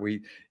call her.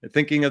 We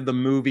thinking of the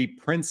movie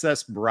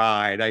Princess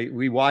Bride.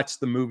 We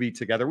watched the movie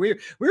together.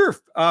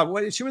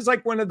 She was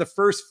like one of the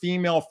first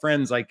female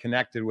friends I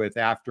connected with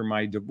after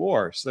my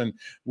divorce, and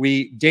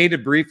we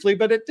dated briefly,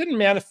 but it didn't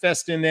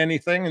manifest into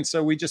anything, and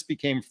so we just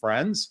became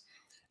friends.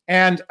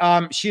 And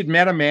she had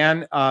met a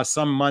man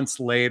some months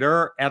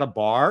later at a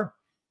bar,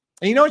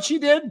 and you know what she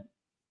did?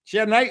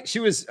 She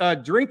was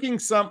drinking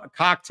some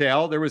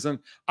cocktail. There was an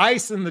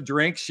ice in the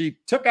drink. She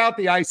took out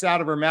the ice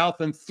out of her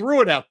mouth and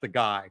threw it at the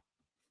guy.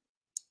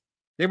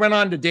 They went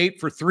on to date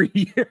for 3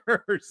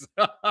 years.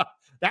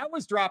 That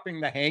was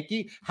dropping the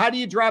hanky. How do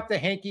you drop the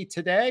hanky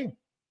today?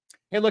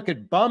 Hey, look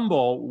at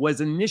Bumble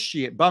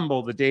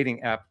Bumble, the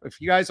dating app.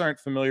 If you guys aren't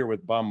familiar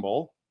with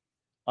Bumble,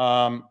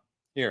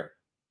 here.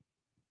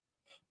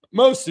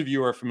 Most of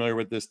you are familiar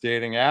with this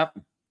dating app.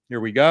 Here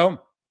we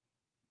go.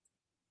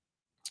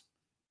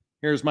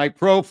 Here's my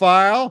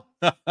profile.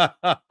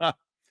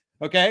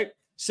 Okay.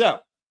 So,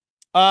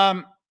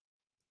 women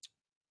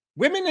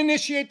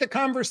initiate the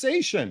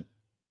conversation.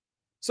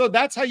 So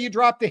that's how you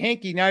drop the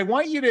hanky. Now I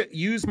want you to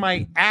use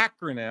my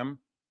acronym.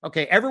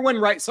 Okay.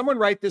 Someone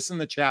write this in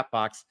the chat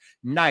box.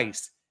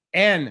 NICE.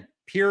 N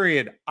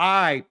period,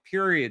 I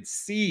period,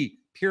 C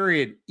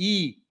period,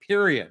 E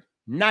period.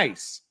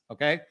 NICE.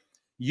 Okay.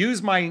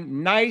 Use my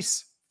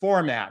NICE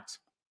format.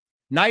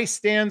 NICE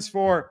stands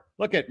for,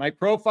 look at my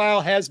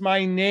profile has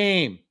my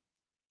name.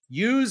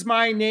 Use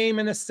my name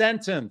in a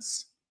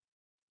sentence.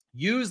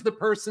 Use the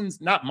person's,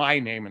 not my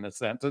name in a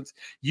sentence.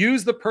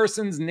 Use the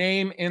person's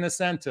name in a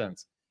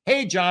sentence.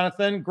 Hey,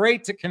 Jonathan,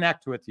 great to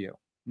connect with you.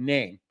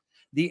 Name.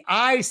 The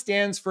I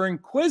stands for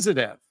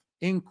inquisitive.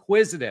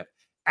 Inquisitive.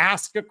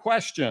 Ask a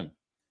question.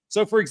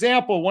 So, for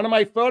example, one of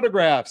my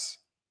photographs,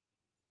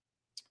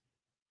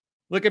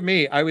 look at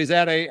me. I was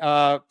at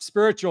a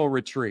spiritual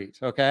retreat,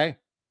 okay?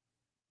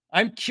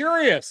 I'm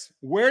curious,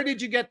 where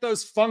did you get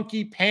those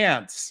funky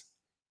pants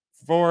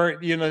for,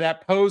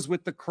 that pose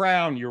with the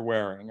crown you're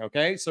wearing,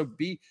 okay? So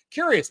be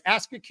curious.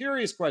 Ask a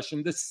curious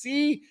question. The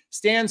C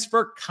stands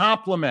for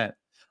compliment.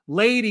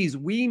 Ladies,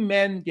 we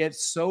men get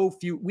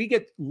we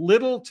get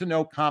little to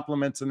no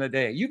compliments in a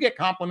day. You get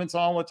compliments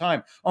all the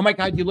time. Oh my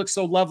God, you look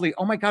so lovely.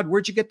 Oh my God,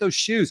 where'd you get those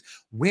shoes?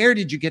 Where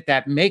did you get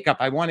that makeup?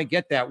 I want to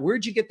get that.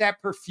 Where'd you get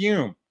that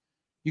perfume?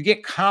 You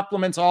get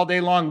compliments all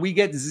day long. We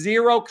get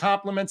 0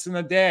 compliments in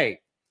a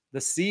day.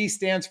 The C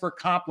stands for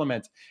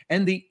compliment.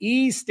 And the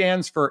E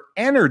stands for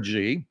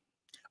energy,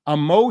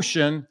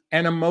 emotion,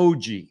 and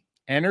emoji.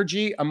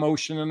 Energy,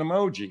 emotion, and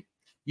emoji.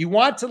 You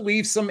want to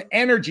leave some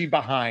energy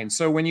behind.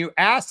 So when you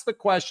ask the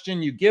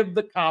question, you give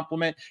the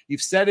compliment,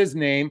 you've said his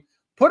name,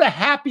 put a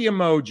happy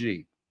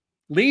emoji.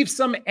 Leave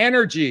some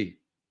energy.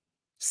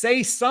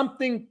 Say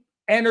something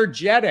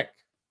energetic.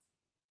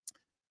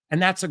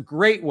 And that's a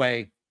great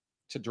way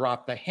to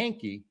drop the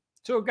hanky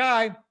to a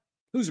guy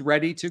who's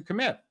ready to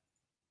commit.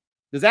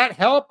 Does that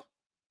help?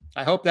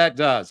 I hope that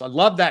does. I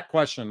love that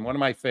question. One of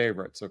my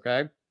favorites,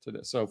 okay,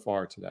 so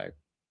far today.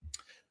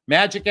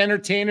 Magic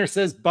Entertainer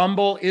says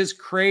Bumble is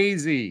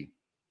crazy.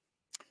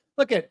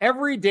 Look at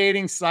every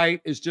dating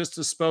site is just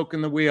a spoke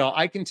in the wheel.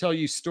 I can tell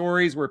you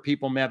stories where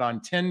people met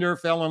on Tinder,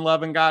 fell in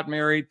love and got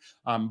married,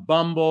 on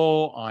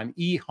Bumble, on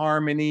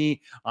eHarmony,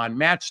 on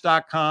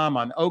Match.com,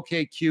 on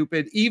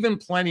OkCupid, even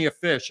Plenty of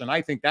Fish. And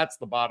I think that's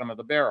the bottom of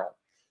the barrel.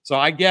 So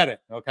I get it,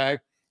 okay?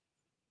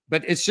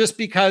 But it's just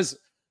because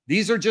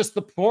these are just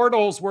the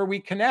portals where we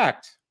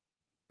connect.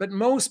 But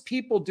most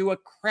people do a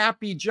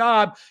crappy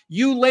job,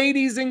 you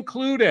ladies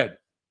included.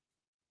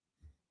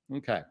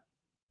 Okay.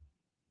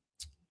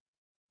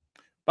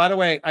 By the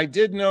way, I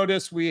did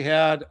notice we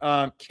had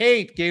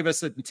Kate gave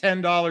us a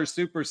 $10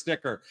 super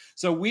sticker.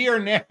 So we are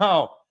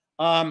now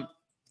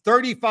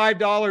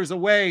 $35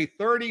 away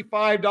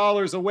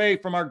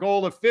from our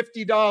goal of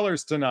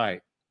 $50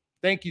 tonight.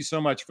 Thank you so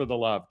much for the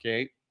love,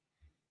 Kate.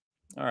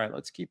 All right,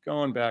 let's keep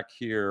going back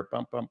here.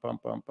 Bump, bump,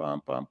 bump, bump,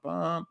 bump, bump,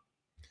 bump.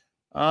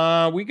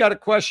 We got a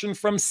question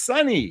from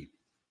Sunny.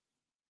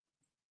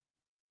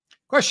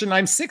 Question,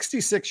 I'm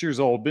 66 years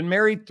old, been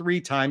married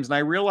 3 times, and I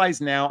realize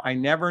now I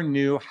never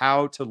knew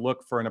how to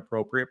look for an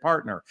appropriate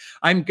partner.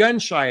 I'm gun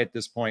shy at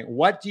this point.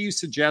 What do you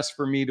suggest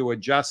for me to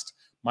adjust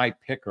my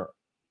picker?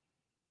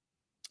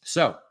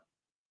 So,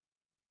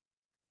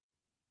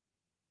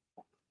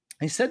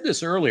 I said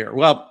this earlier.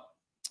 Well,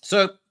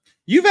 so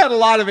you've had a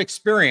lot of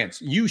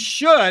experience. You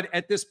should,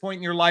 at this point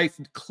in your life,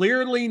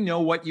 clearly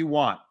know what you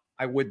want.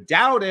 I would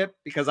doubt it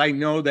because I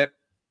know that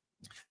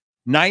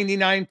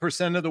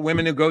 99% of the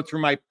women who go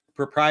through my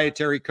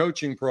proprietary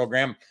coaching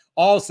program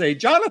all say,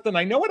 Jonathan,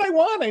 I know what I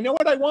want. I know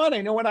what I want.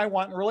 I know what I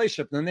want in a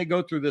relationship. And then they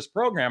go through this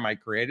program I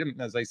created.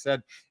 And as I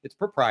said, it's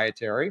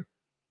proprietary.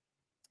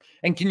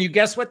 And can you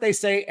guess what they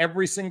say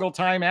every single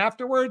time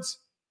afterwards?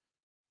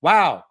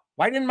 Wow,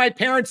 why didn't my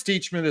parents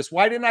teach me this?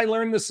 Why didn't I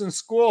learn this in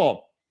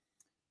school?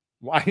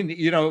 Why,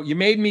 you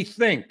made me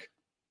think.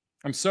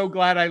 I'm so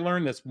glad I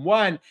learned this.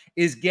 One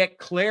is get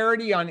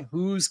clarity on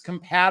who's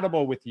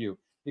compatible with you.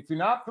 If you're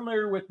not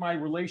familiar with my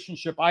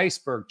relationship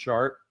iceberg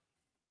chart,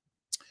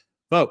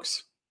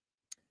 folks,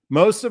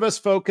 most of us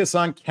focus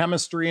on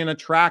chemistry and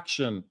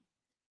attraction,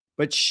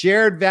 but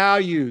shared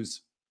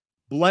values,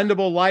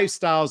 blendable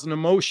lifestyles, and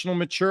emotional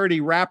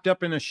maturity wrapped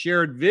up in a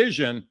shared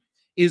vision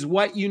is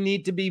what you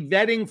need to be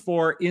vetting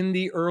for in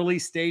the early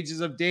stages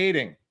of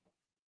dating.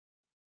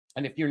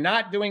 And if you're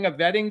not doing a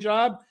vetting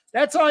job,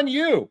 that's on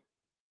you.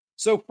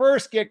 So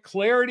first get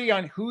clarity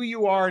on who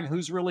you are and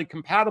who's really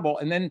compatible,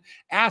 and then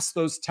ask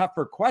those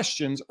tougher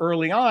questions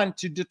early on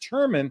to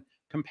determine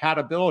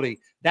compatibility.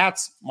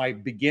 That's my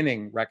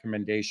beginning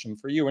recommendation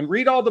for you. And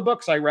read all the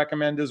books I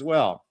recommend as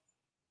well.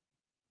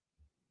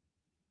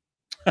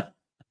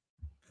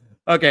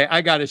 Okay,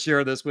 I got to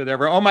share this with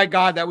everyone. Oh my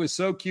God, that was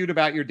so cute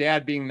about your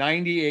dad being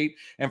 98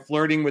 and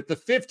flirting with the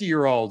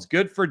 50-year-olds.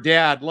 Good for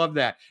dad. Love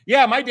that.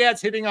 Yeah, my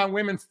dad's hitting on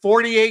women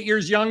 48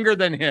 years younger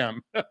than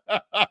him.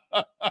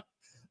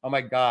 Oh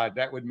my God,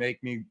 that would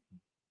make me,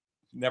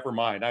 never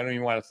mind. I don't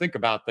even want to think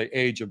about the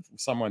age of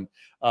someone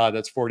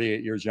that's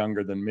 48 years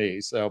younger than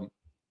me. So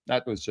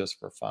that was just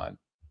for fun.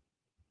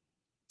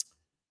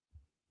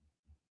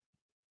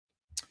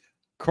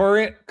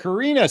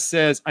 Karina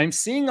says, I'm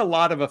seeing a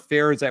lot of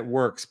affairs at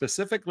work,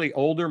 specifically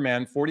older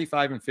men,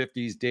 45 and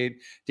 50s,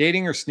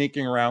 dating or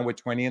sneaking around with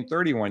 20 and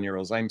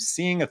 31-year-olds. I'm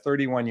seeing a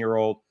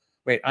 31-year-old.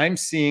 I'm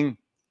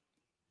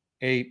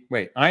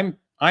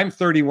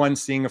 31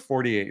 seeing a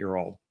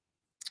 48-year-old.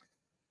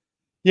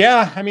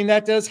 Yeah, I mean,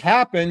 that does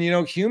happen. You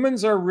know,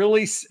 humans are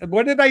really,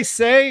 what did I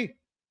say?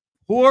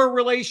 Poor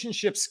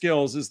relationship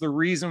skills is the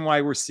reason why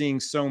we're seeing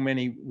so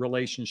many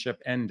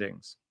relationship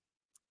endings.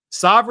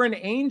 Sovereign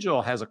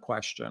Angel has a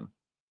question.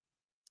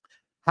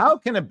 How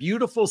can a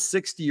beautiful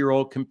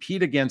 60-year-old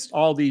compete against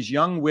all these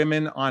young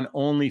women on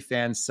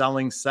OnlyFans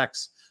selling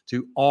sex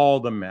to all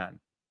the men?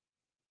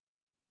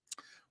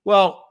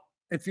 Well,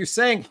 if you're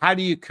saying, how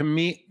do you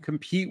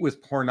compete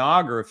with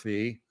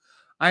pornography?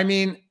 I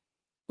mean,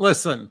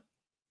 listen,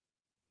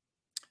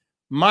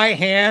 my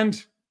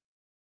hand,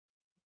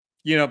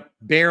 you know,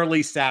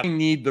 barely sat. I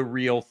need the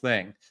real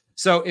thing.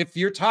 So if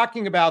you're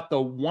talking about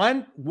the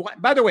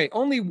by the way,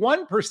 only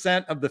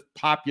 1% of the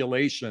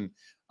population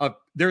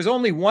there's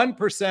only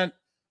 1%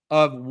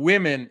 of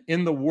women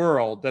in the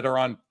world that are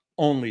on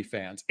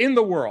OnlyFans in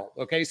the world.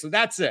 Okay. So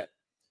that's it.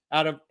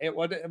 Out of it,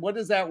 what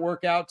does that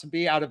work out to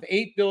be? Out of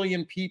 8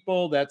 billion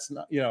people, that's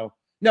not, you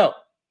know,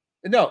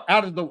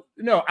 out of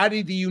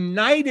the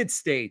United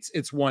States,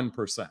 it's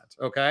 1%.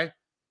 Okay.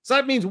 So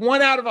that means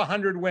 1 out of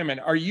 100 women.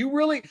 Are you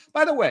really,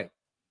 by the way,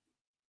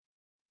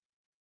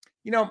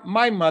 you know,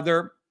 my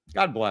mother,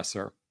 God bless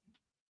her.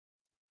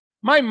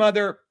 My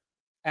mother,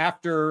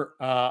 after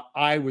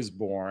I was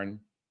born,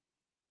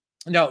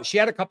 no, she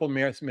had a couple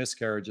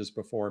miscarriages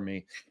before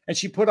me, and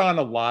she put on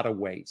a lot of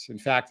weight. In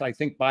fact, I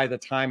think by the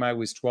time I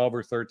was 12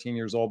 or 13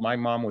 years old, my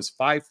mom was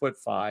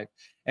 5'5"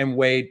 and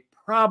weighed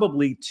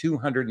probably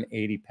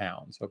 280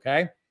 pounds.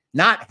 Okay.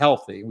 Not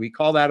healthy. We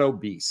call that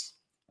obese.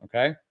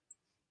 Okay.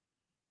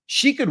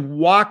 She could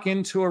walk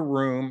into a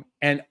room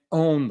and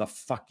own the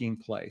fucking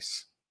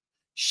place.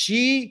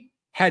 She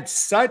had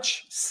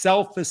such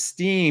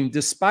self-esteem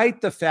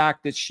despite the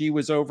fact that she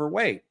was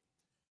overweight.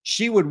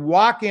 She would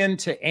walk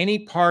into any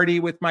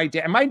party with my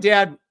dad. And my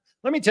dad,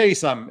 let me tell you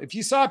something. If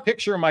you saw a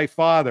picture of my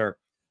father,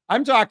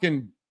 I'm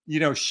talking, you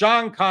know,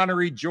 Sean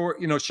Connery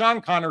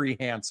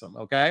handsome,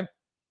 okay?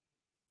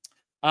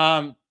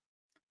 And,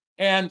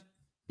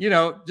 you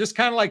know, just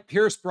kind of like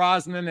Pierce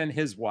Brosnan and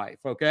his wife,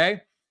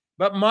 okay?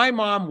 But my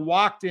mom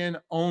walked in,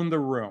 owned the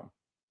room.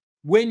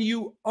 When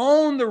you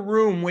own the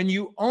room, when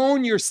you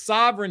own your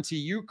sovereignty,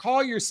 you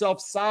call yourself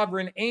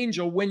Sovereign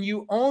Angel. When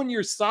you own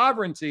your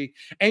sovereignty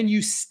and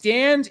you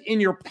stand in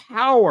your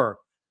power,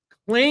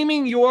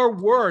 claiming your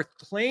worth,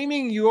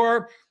 claiming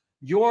your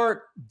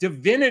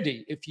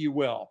divinity, if you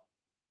will,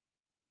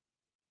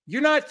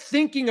 you're not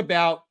thinking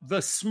about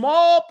the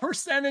small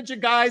percentage of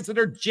guys that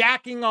are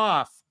jacking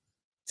off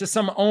to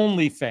some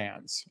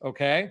OnlyFans,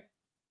 okay?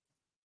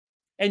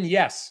 And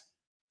yes,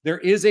 there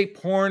is a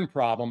porn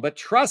problem, but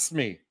trust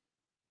me,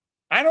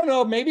 I don't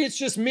know, maybe it's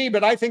just me,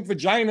 but I think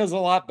vagina's a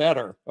lot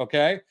better,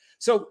 okay?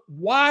 So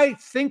why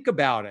think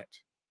about it?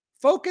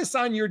 Focus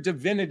on your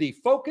divinity,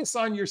 focus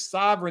on your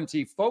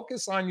sovereignty,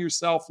 focus on your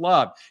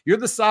self-love. You're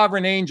the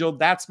sovereign angel.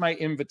 That's my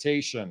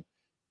invitation.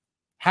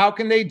 How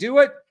can they do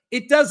it?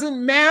 It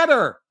doesn't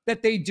matter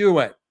that they do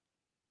it.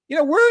 You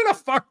know, we're in a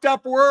fucked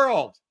up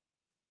world.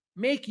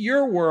 Make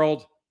your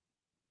world.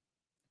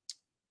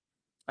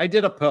 I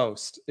did a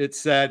post. It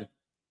said,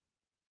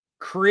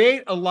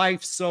 create a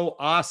life so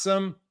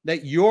awesome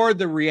that you're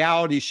the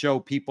reality show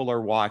people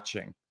are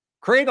watching.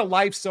 Create a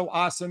life so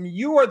awesome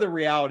you are the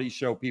reality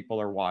show people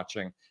are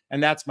watching.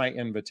 And that's my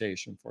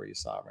invitation for you,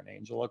 Sovereign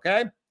Angel,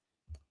 okay?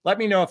 Let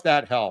me know if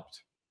that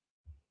helped.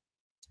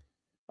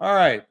 All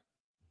right.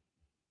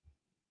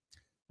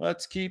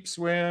 Let's keep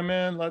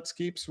swimming. Let's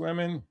keep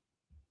swimming.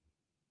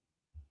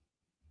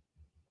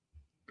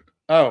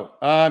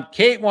 Oh,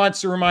 Kate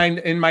wants to remind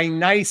in my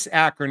NICE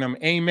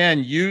acronym,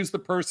 amen, use the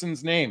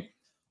person's name.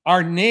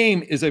 Our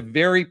name is a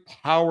very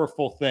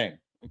powerful thing,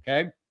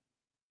 okay?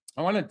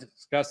 I want to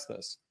discuss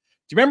this.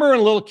 Do you remember when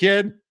a little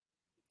kid,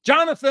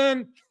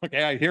 Jonathan?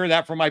 Okay, I hear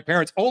that from my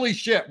parents. Holy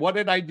shit, what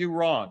did I do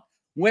wrong?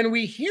 When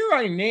we hear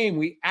our name,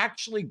 we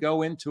actually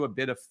go into a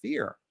bit of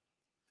fear.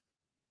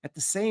 At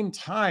the same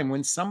time,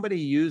 when somebody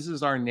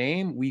uses our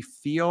name, we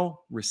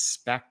feel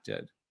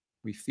respected.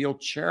 We feel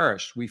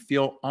cherished. We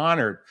feel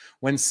honored.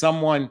 When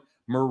someone,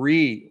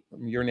 Marie,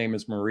 your name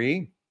is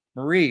Marie.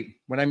 Marie,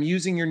 when I'm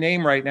using your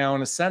name right now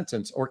in a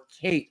sentence, or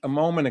Kate a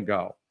moment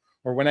ago,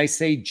 or when I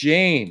say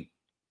Jane,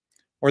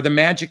 or the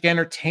magic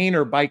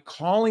entertainer, by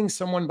calling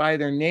someone by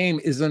their name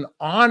is an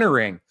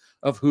honoring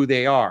of who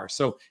they are.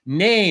 So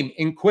name,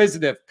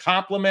 inquisitive,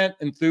 compliment,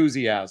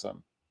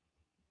 enthusiasm.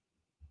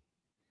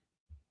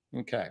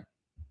 Okay.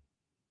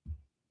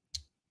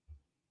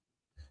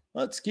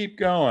 Let's keep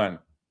going.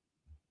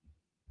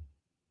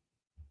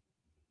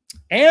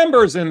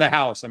 Amber's in the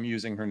house. I'm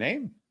using her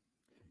name.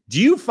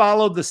 Do you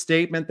follow the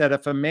statement that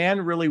if a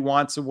man really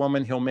wants a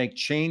woman, he'll make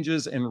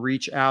changes and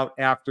reach out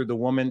after the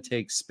woman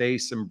takes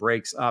space and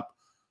breaks up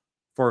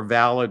for a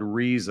valid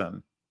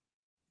reason?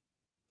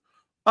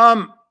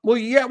 Well,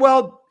 yeah,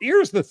 well,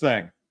 here's the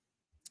thing.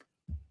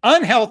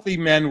 Unhealthy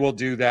men will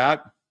do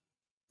that,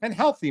 and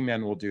healthy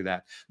men will do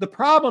that. The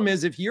problem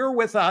is if you're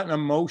with an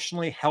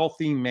emotionally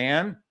healthy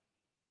man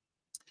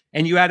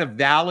and you had a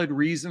valid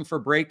reason for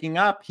breaking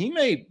up, he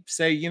may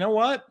say, you know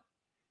what?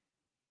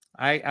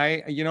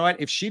 You know what?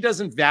 If she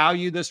doesn't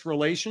value this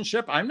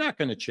relationship, I'm not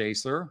going to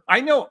chase her.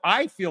 I know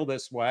I feel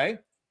this way.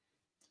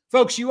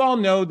 Folks, you all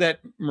know that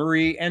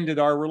Marie ended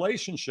our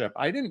relationship.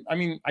 I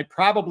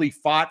probably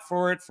fought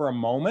for it for a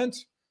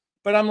moment,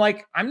 but I'm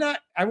like,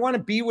 I want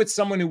to be with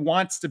someone who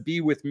wants to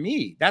be with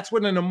me. That's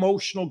what an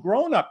emotional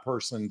grown-up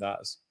person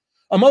does.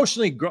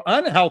 Emotionally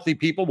unhealthy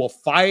people will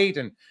fight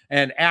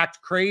and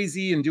act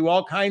crazy and do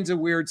all kinds of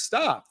weird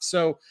stuff.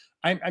 So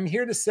I'm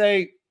here to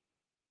say,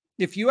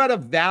 if you had a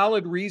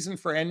valid reason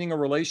for ending a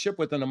relationship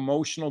with an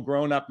emotional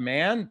grown-up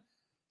man,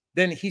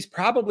 then he's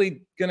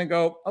probably going to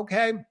go,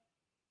 okay,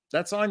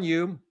 that's on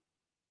you.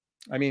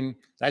 I mean,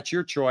 that's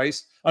your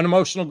choice. An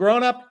emotional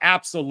grown-up,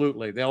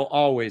 absolutely. They'll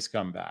always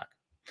come back.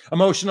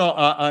 Emotional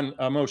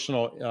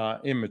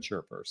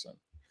immature person.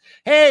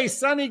 Hey,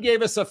 Sonny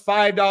gave us a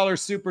 $5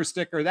 super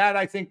sticker. That,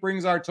 I think,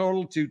 brings our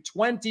total to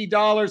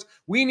 $20.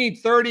 We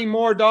need $30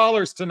 more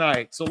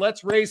tonight. So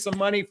let's raise some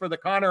money for the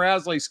Connor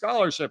Asley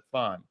Scholarship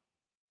Fund.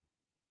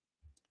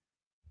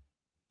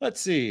 Let's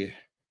see.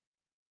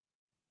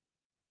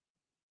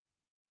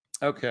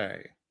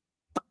 Okay.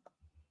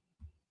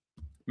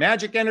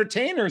 Magic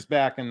Entertainer's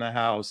back in the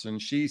house,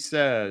 and she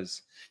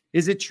says,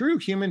 is it true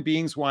human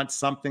beings want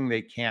something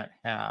they can't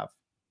have?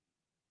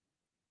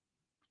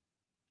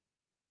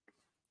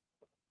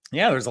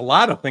 Yeah, there's a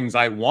lot of things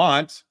I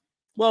want.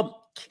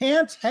 Well,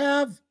 can't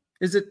have,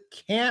 is it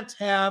can't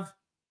have?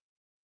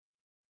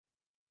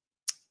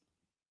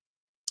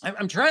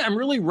 I'm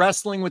really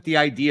wrestling with the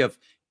idea of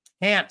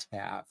can't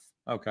have,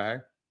 okay?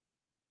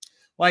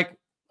 Like,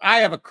 I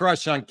have a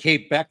crush on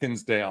Kate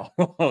Beckinsale.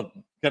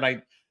 Can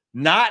I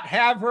not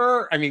have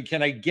her? I mean,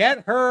 can I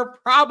get her?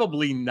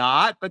 Probably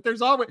not, but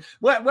there's always,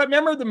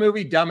 remember the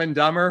movie Dumb and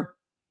Dumber?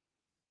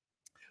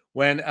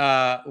 When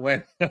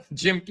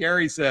Jim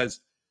Carrey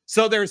says,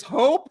 so there's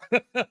hope.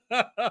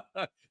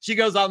 She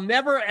goes, I'll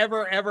never,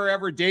 ever, ever,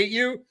 ever date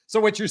you.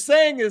 So what you're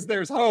saying is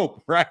there's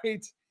hope,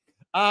 right?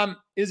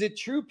 Is it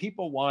true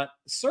people want,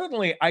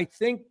 certainly, I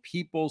think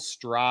people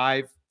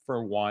strive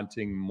for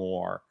wanting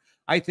more.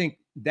 I think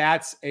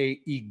that's a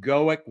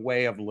egoic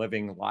way of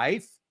living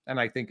life. And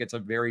I think it's a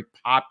very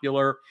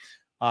popular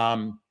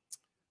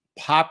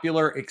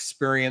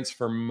experience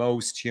for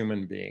most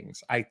human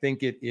beings. I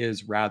think it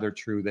is rather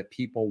true that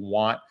people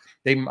want,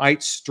 they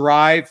might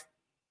strive.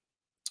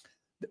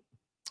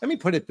 Let me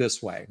put it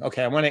this way.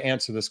 Okay, I want to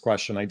answer this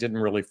question. I didn't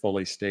really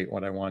fully state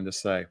what I wanted to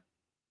say.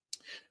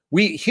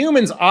 We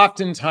humans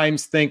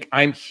oftentimes think,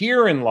 I'm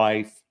here in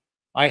life,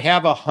 I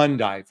have a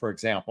Hyundai, for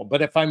example,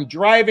 but if I'm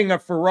driving a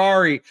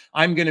Ferrari,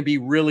 I'm going to be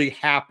really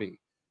happy.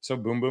 So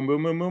boom, boom,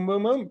 boom, boom, boom,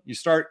 boom, boom. You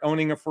start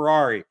owning a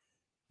Ferrari.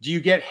 Do you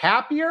get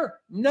happier?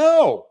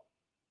 No.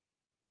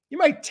 You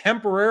might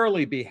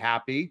temporarily be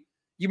happy.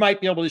 You might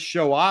be able to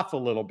show off a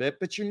little bit,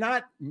 but you're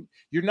not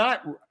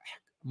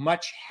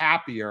much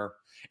happier.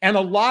 And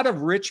a lot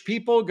of rich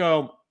people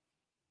go,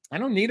 I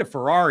don't need a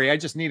Ferrari. I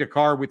just need a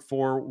car with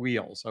 4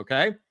 wheels.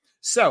 Okay.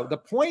 So the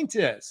point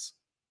is,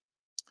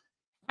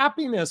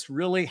 happiness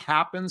really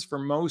happens for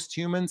most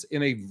humans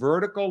in a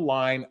vertical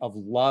line of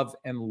love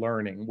and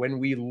learning. When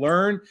we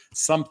learn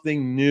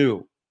something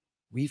new,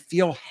 we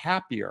feel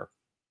happier.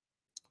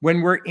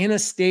 When we're in a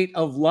state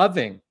of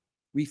loving,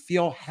 we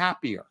feel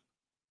happier.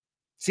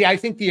 See, I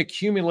think the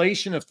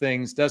accumulation of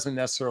things doesn't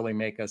necessarily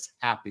make us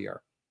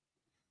happier.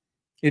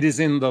 It is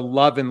in the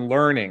love and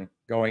learning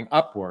going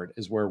upward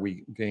is where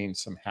we gain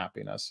some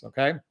happiness,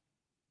 okay?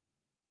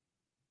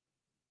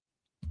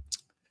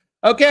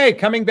 Okay,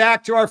 coming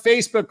back to our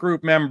Facebook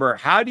group member.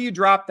 How do you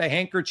drop the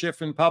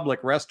handkerchief in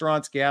public?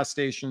 Restaurants, gas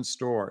stations,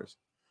 stores.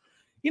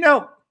 You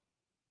know,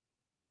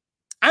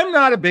 I'm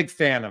not a big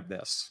fan of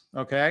this,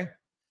 okay?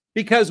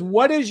 Because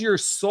what is your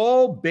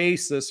sole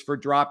basis for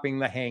dropping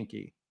the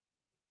hanky?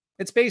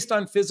 It's based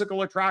on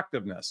physical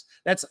attractiveness.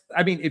 That's,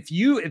 I mean, if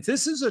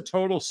this is a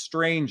total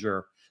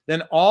stranger,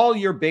 then all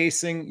you're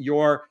basing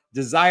your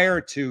desire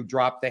to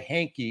drop the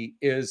hanky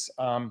is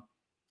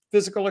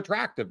physical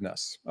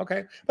attractiveness.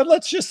 Okay. But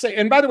let's just say,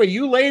 and by the way,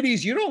 you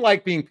ladies, you don't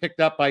like being picked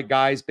up by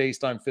guys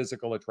based on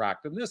physical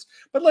attractiveness,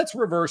 but let's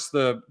reverse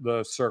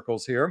the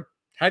circles here.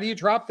 How do you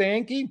drop the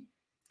hanky?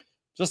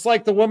 Just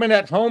like the woman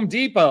at Home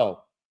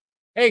Depot.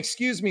 Hey,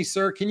 excuse me,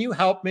 sir, can you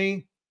help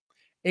me?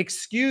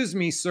 Excuse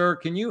me, sir,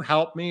 can you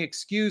help me?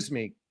 Excuse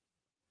me.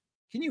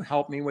 Can you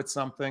help me with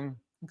something?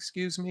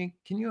 Excuse me,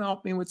 can you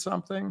help me with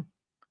something?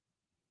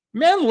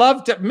 Men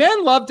love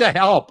to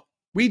help.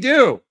 We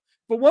do.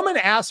 If a woman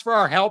asks for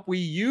our help, we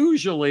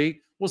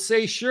usually will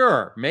say,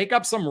 sure, make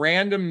up some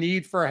random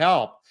need for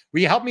help.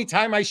 Will you help me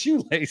tie my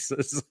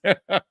shoelaces?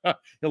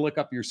 He'll look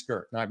up your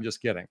skirt. No, I'm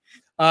just kidding.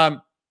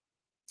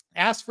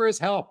 Ask for his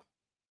help.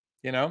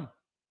 You know,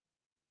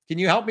 can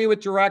you help me with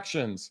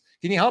directions?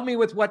 Can you help me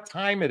with what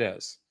time it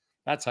is?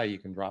 That's how you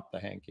can drop the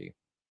hanky.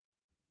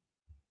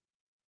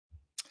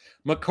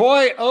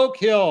 McCoy Oak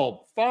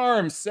Hill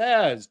Farm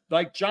says,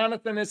 like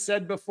Jonathan has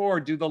said before,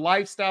 do the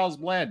lifestyles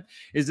blend?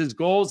 Is his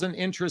goals and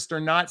interests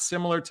are not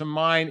similar to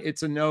mine?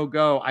 It's a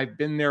no-go. I've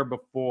been there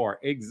before.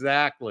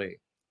 Exactly.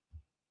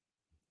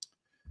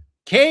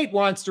 Kate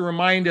wants to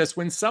remind us,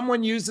 when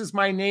someone uses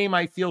my name,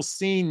 I feel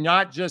seen,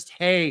 not just,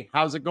 hey,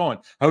 how's it going?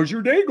 How's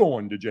your day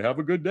going? Did you have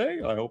a good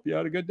day? I hope you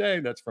had a good day.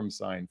 That's from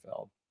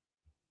Seinfeld.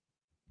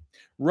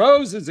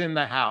 Rose is in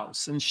the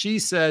house, and she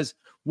says,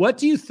 what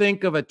do you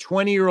think of a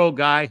 20-year-old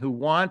guy who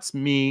wants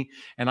me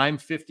and I'm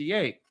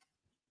 58?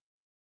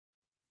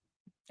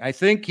 I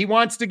think he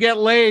wants to get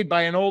laid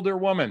by an older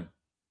woman.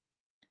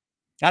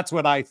 That's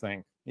what I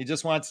think. He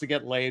just wants to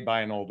get laid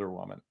by an older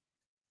woman.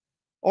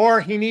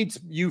 Or he needs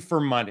you for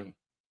money.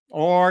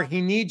 Or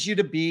he needs you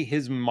to be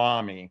his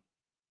mommy.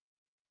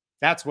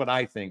 That's what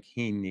I think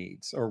he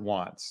needs or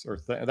wants. Or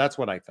that's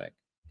what I think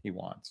he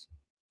wants.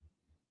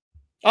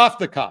 Off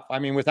the cuff. I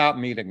mean, without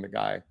meeting the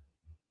guy.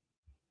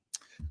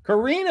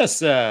 Karina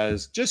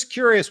says, just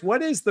curious,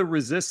 what is the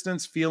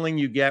resistance feeling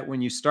you get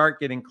when you start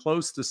getting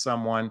close to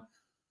someone?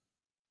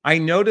 I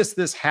notice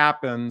this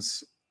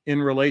happens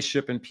in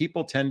relationship and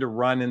people tend to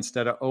run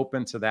instead of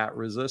open to that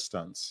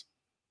resistance.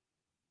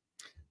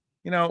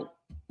 You know,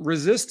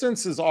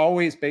 resistance is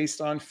always based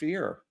on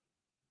fear.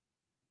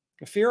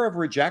 The fear of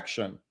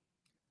rejection.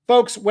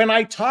 Folks, when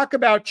I talk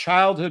about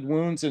childhood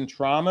wounds and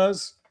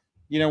traumas,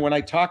 you know, when I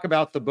talk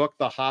about the book,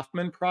 The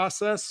Hoffman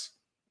Process,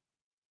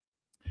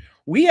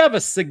 we have a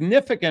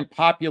significant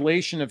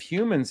population of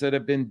humans that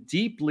have been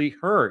deeply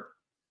hurt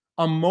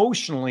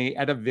emotionally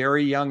at a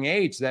very young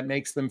age that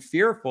makes them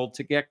fearful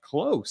to get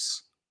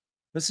close.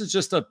 This is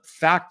just a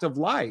fact of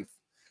life.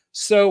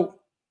 So,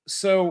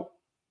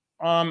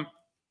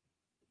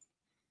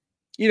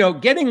 you know,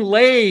 getting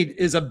laid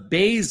is a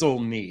basal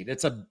need.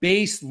 It's a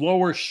base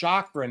lower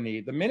chakra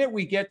need. The minute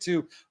we get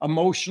to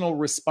emotional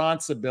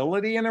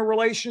responsibility in a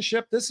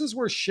relationship, this is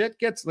where shit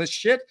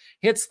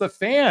hits the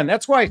fan.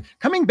 That's why,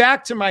 coming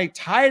back to my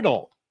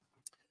title,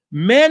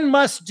 men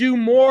must do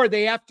more.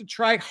 They have to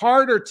try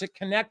harder to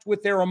connect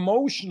with their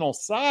emotional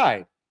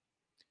side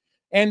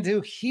and to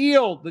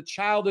heal the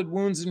childhood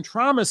wounds and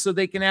trauma so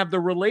they can have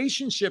the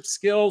relationship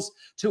skills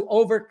to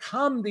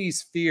overcome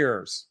these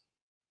fears.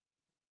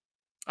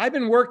 I've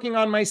been working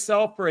on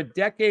myself for a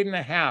decade and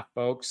a half,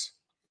 folks.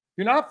 If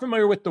you're not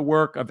familiar with the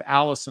work of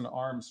Alison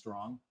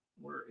Armstrong,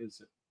 where is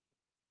it?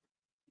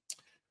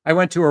 I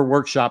went to her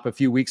workshop a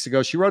few weeks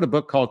ago. She wrote a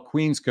book called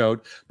Queen's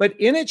Code, but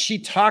in it, she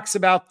talks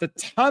about the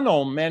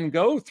tunnel men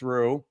go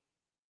through.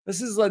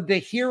 This is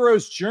the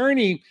hero's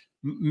journey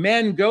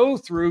men go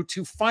through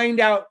to find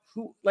out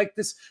who, like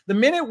this, the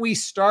minute we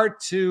start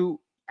to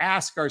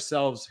ask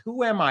ourselves,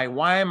 who am I?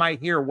 Why am I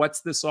here?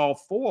 What's this all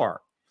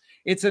for?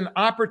 It's an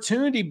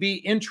opportunity to be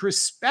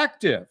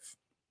introspective.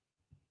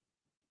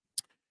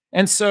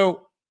 And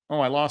so, oh,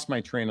 I lost my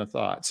train of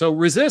thought. So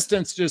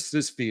resistance just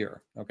is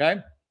fear,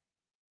 okay?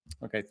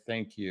 Okay,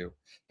 thank you.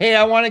 Hey,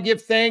 I want to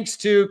give thanks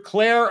to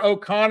Claire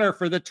O'Connor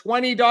for the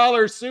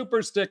 $20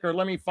 super sticker.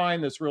 Let me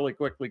find this really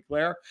quickly,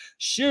 Claire.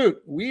 Shoot,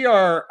 we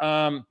are,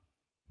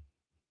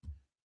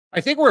 I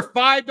think we're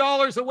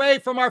 $5 away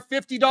from our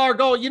 $50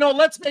 goal. You know,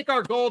 let's make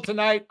our goal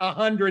tonight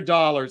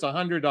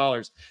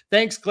 $100.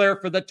 Thanks, Claire,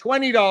 for the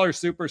 $20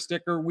 super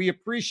sticker. We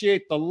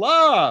appreciate the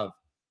love.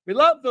 We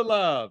love the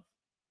love.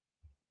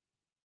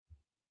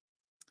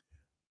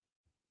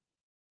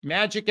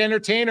 Magic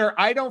Entertainer,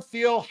 I don't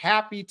feel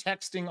happy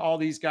texting all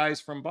these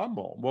guys from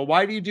Bumble. Well,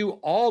 why do you do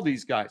all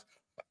these guys?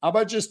 How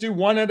about just do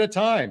one at a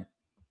time?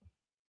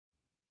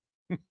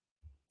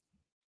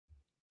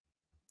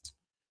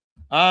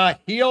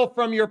 Heal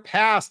from your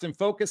past and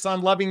focus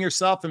on loving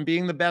yourself and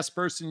being the best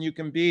person you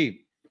can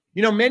be.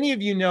 You know, many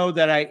of you know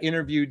that I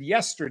interviewed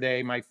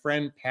yesterday my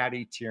friend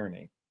Patty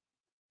Tierney.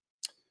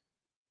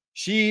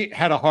 She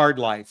had a hard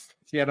life.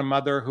 She had a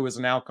mother who was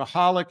an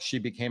alcoholic. She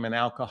became an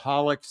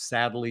alcoholic.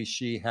 Sadly,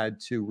 she had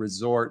to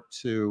resort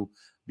to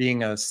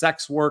being a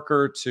sex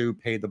worker to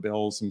pay the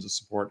bills and to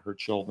support her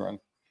children.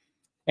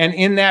 And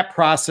in that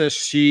process,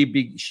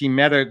 she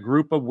met a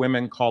group of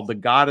women called the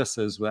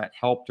Goddesses that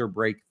helped her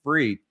break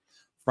free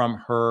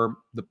from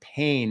the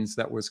pains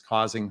that was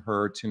causing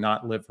her to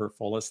not live her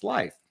fullest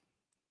life.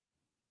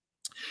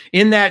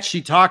 In that,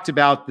 she talked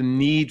about the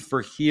need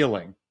for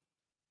healing.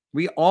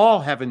 We all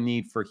have a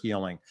need for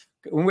healing,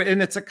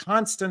 and it's a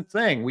constant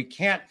thing.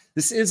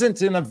 This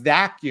isn't in a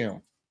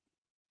vacuum.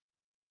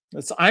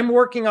 I'm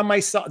working on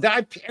myself.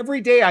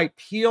 Every day I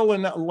peel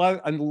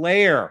a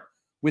layer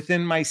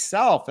within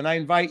myself, and I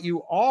invite you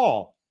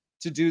all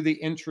to do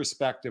the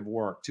introspective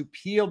work, to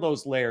peel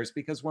those layers,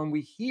 because when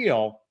we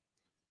heal,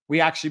 we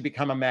actually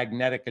become a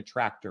magnetic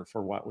attractor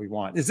for what we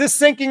want. Is this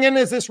sinking in?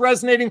 Is this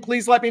resonating?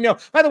 Please let me know.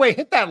 By the way,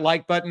 hit that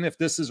like button if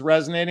this is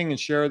resonating and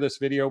share this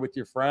video with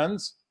your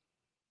friends.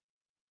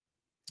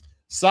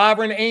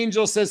 Sovereign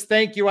Angel says,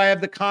 thank you. I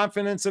have the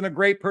confidence and a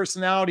great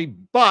personality,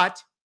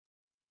 but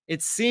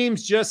it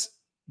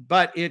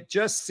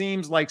just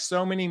seems like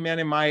so many men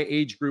in my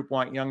age group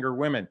want younger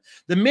women.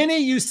 The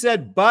minute you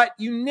said, but,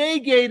 you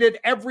negated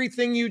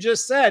everything you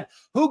just said.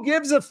 Who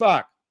gives a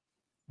fuck?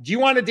 Do you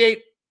want to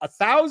date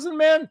 1,000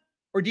 men,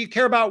 or do you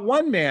care about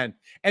one man?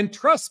 And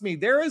trust me,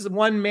 there is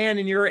one man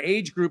in your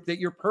age group that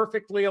you're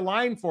perfectly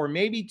aligned for,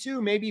 maybe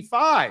 2, maybe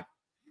 5.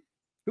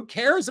 Who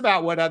cares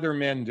about what other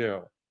men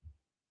do?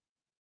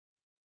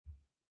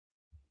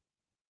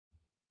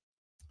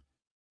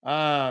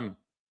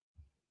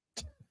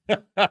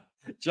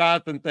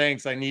 Jonathan,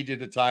 thanks. I need you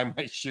to tie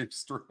my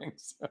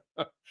shoestrings.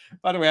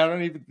 By the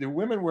way, do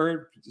women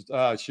wear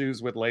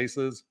shoes with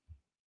laces?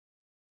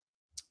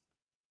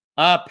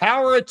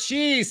 Power of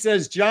Cheese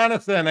says,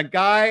 Jonathan, a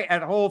guy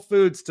at Whole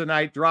Foods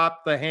tonight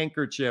dropped the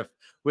handkerchief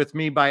with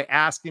me by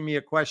asking me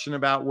a question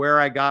about where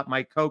I got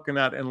my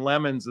coconut and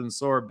lemons and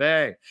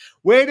sorbet.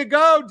 Way to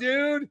go,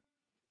 dude.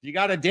 You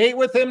got a date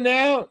with him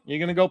now? You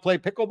going to go play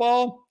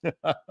pickleball?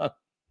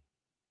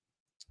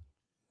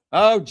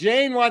 Oh,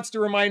 Jane wants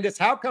to remind us,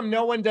 how come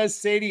no one does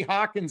Sadie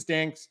Hawkins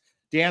dance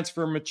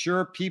for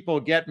mature people,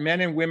 get men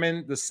and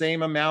women the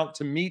same amount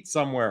to meet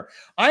somewhere?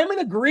 I'm in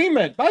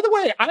agreement. By the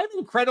way, I'm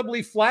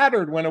incredibly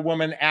flattered when a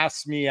woman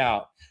asks me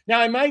out. Now,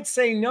 I might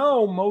say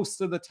no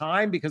most of the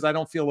time because I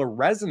don't feel a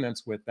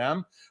resonance with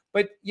them.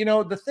 But, you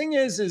know, the thing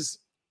is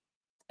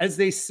as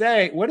they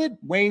say, what did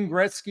Wayne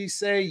Gretzky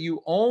say?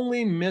 You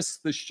only miss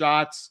the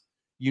shots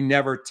you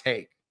never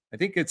take. I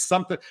think it's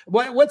something.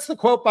 What's the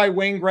quote by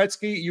Wayne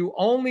Gretzky? You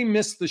only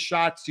miss the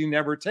shots you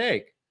never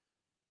take.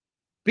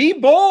 Be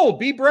bold,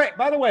 be brave.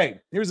 By the way,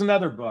 here's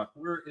another book.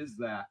 Where is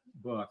that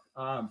book?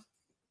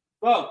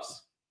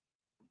 Folks,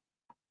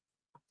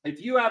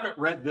 if you haven't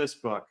read this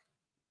book,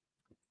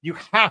 you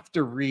have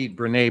to read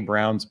Brené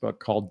Brown's book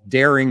called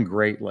Daring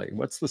Greatly.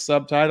 What's the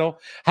subtitle?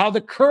 How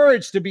the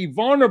courage to be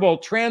vulnerable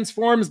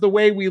transforms the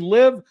way we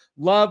live,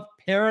 love,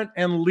 parent,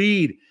 and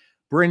lead.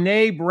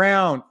 Brené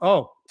Brown.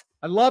 Oh,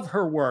 I love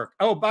her work.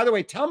 Oh, by the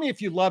way, tell me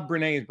if you love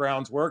Brené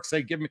Brown's work.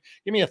 Say, give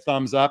me a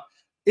thumbs up.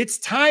 It's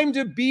time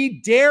to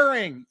be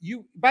daring.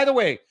 By the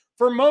way,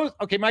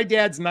 my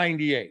dad's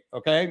 98,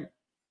 okay?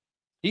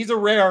 He's a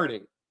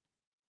rarity.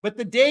 But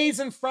the days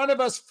in front of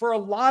us, for a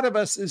lot of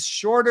us, is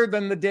shorter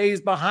than the days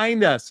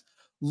behind us.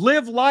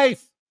 Live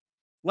life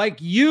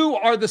like you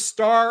are the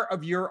star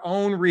of your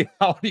own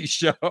reality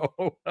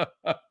show.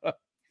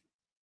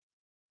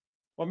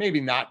 Well,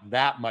 maybe not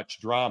that much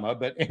drama,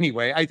 but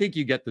anyway, I think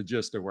you get the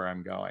gist of where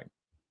I'm going.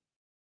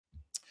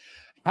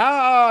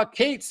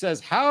 Kate says,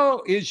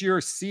 how is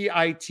your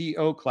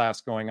CITO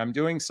class going? I'm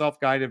doing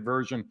self-guided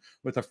version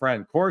with a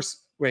friend.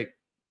 Course, wait.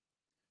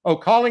 Oh,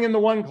 Calling in the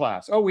One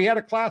class. Oh, we had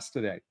a class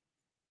today.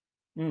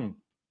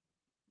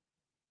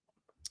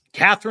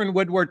 Catherine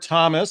Woodward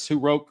Thomas, who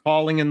wrote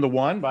Calling in the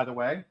One, by the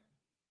way.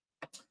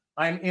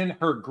 I'm in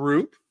her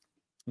group.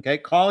 Okay,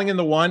 Calling in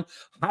the One.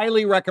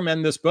 Highly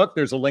recommend this book.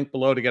 There's a link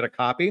below to get a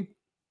copy.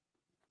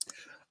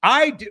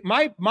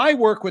 My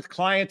work with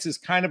clients is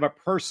kind of a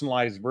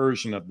personalized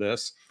version of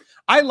this.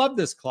 I love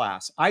this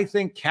class. I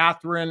think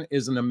Catherine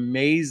is an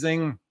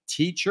amazing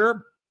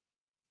teacher.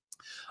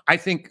 I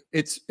think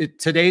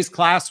today's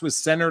class was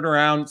centered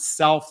around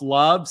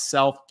self-love,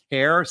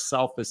 self-care,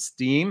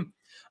 self-esteem,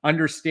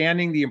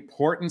 understanding the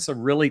importance of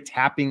really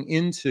tapping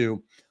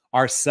into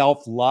our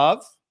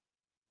self-love.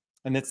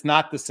 And it's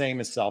not the same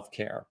as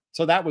self-care.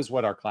 So that was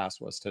what our class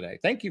was today.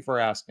 Thank you for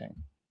asking.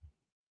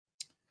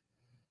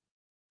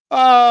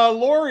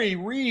 Lori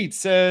Reed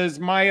says,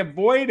 my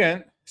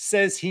avoidant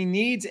says he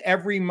needs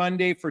every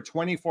Monday for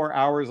 24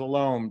 hours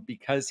alone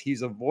because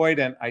he's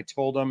avoidant. I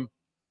told him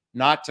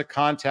not to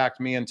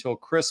contact me until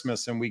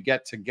Christmas and we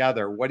get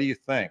together. What do you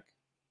think?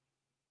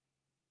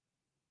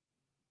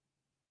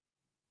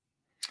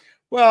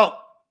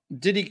 Well,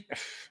 did he...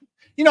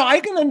 You know, I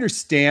can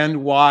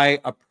understand why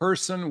a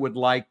person would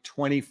like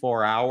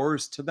 24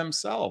 hours to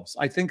themselves.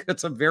 I think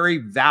that's a very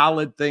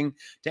valid thing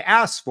to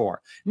ask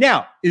for.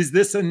 Now, is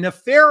this a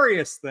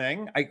nefarious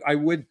thing? I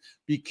would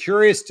be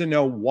curious to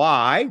know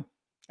why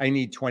I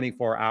need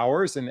 24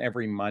 hours and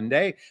every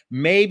Monday.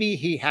 Maybe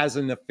he has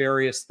a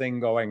nefarious thing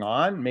going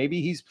on.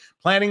 Maybe he's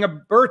planning a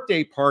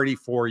birthday party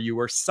for you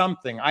or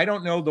something. I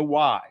don't know the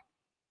why.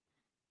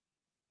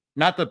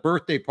 Not that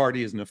birthday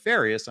party is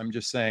nefarious. I'm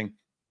just saying.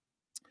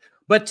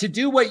 But to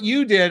do what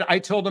you did, I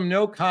told him,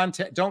 don't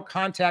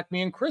contact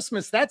me in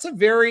Christmas. That's a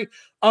very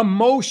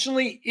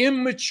emotionally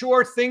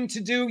immature thing to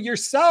do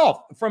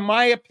yourself, from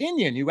my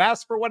opinion. You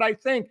asked for what I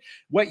think.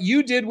 What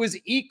you did was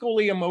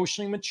equally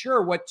emotionally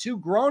mature. What two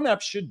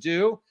grown-ups should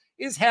do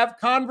is have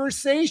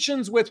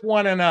conversations with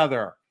one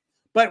another.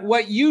 But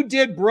what you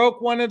did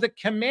broke one of the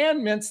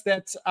commandments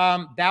that's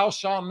thou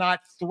shalt not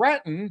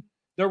threaten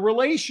the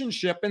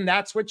relationship. And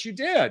that's what you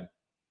did.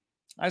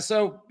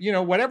 So,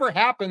 whatever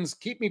happens,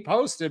 keep me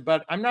posted,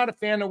 but I'm not a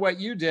fan of what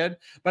you did,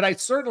 but I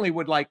certainly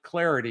would like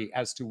clarity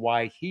as to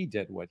why he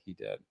did what he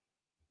did.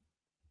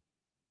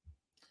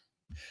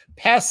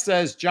 Pest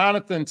says,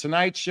 Jonathan,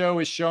 tonight's show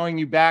is showing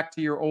you back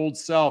to your old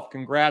self.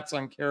 Congrats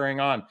on carrying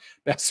on.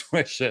 Best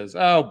wishes.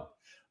 Oh,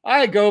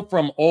 I go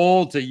from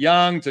old to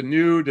young to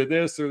new to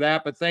this or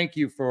that, but thank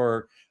you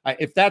for,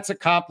 if that's a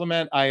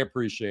compliment, I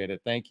appreciate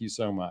it. Thank you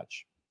so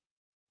much.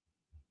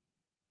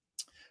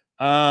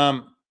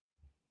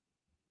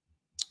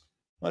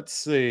 Let's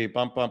see.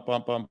 Bump.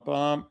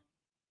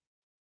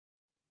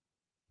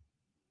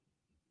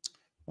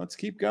 Let's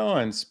keep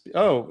going.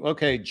 Oh,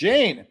 okay.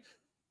 Jane.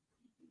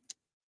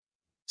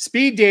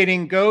 Speed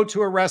dating, go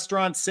to a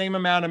restaurant, same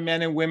amount of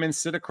men and women,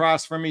 sit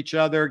across from each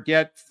other,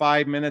 get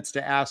 5 minutes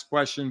to ask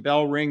question,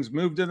 bell rings,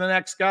 move to the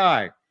next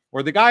guy,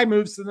 or the guy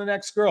moves to the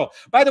next girl.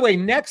 By the way,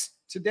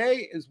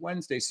 today is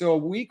Wednesday. So a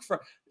week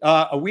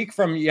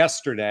from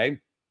yesterday,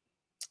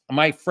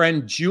 my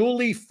friend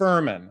Julie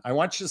Furman, I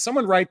want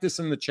someone write this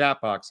in the chat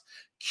box.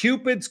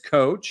 Cupid's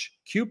coach,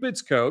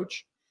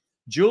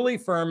 Julie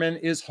Furman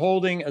is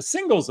holding a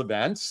singles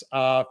event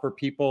for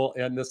people,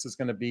 and this is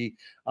going to be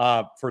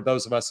for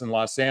those of us in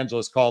Los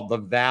Angeles, called The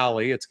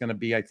Valley. It's going to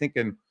be, I think,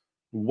 in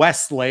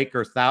Westlake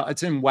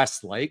it's in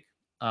Westlake.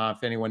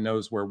 If anyone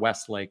knows where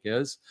Westlake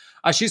is,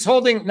 she's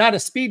holding not a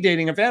speed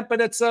dating event,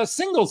 but it's a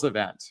singles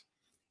event.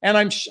 And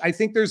I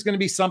think there's going to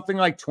be something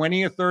like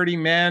 20 or 30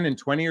 men and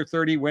 20 or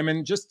 30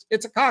 women.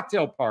 It's a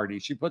cocktail party.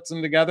 She puts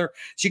them together.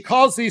 She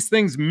calls these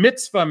things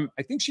mitzvah.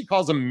 I think she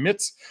calls them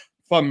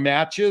mitzvah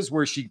matches,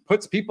 where she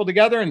puts people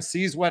together and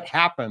sees what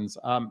happens.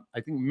 I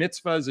think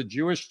mitzvah is a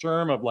Jewish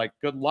term of like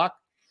good luck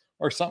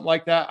or something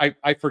like that.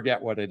 I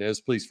forget what it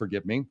is. Please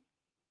forgive me.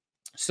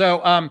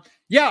 So,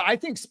 yeah, I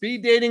think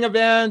speed dating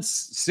events,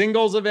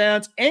 singles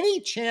events, any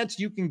chance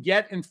you can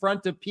get in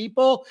front of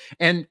people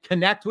and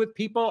connect with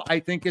people, I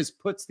think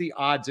puts the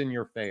odds in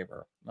your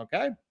favor.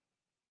 Okay.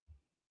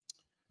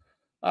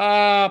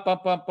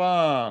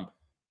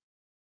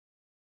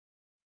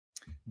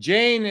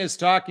 Jane is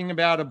talking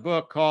about a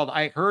book called,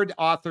 I heard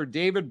author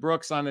David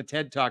Brooks on a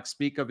TED Talk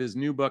speak of his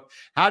new book,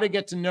 How to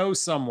Get to Know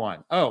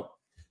Someone. Oh,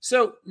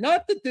 so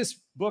not that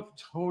this book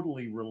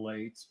totally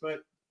relates, but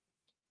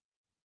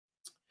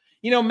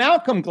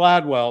Malcolm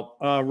Gladwell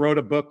wrote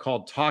a book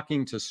called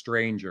Talking to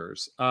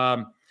Strangers.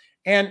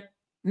 And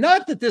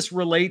not that this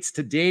relates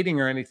to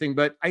dating or anything,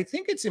 but I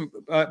think it's,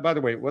 by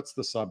the way, what's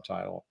the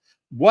subtitle?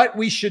 What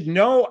we should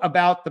know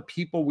about the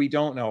people we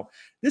don't know.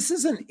 This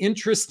is an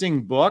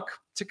interesting book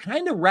to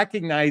kind of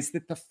recognize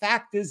that the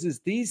fact is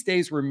these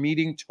days we're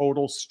meeting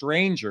total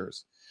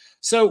strangers.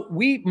 So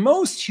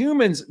most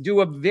humans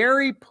do a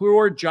very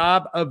poor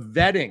job of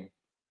vetting.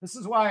 This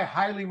is why I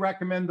highly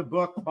recommend the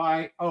book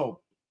by,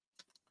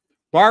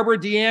 Barbara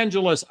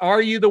DeAngelis,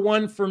 Are You the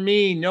One for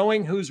Me?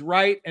 Knowing Who's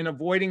Right and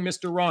Avoiding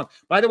Mr. Wrong.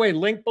 By the way,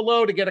 link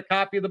below to get a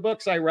copy of the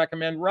books I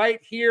recommend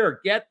right here.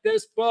 Get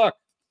this book.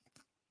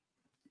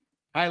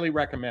 Highly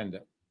recommend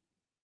it.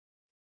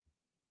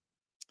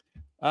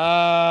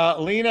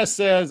 Lena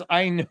says,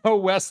 I know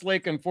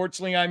Westlake.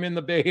 Unfortunately, I'm in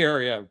the Bay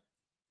Area.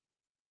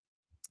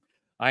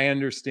 I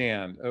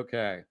understand.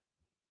 Okay.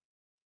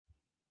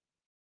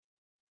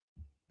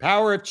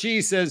 Power of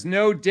Chi says,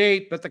 no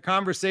date, but the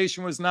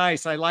conversation was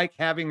nice. I like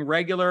having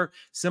regular,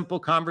 simple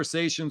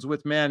conversations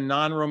with men,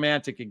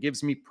 non-romantic. It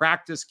gives me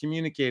practice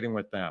communicating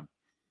with them.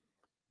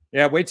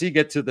 Yeah, wait till you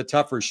get to the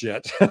tougher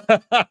shit.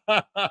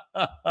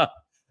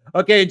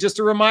 Okay, just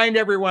to remind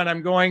everyone,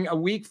 I'm going a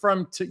week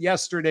from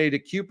yesterday to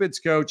Cupid's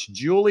coach,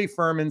 Julie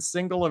Furman's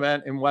single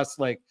event in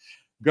Westlake.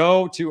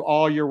 Go to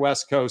all your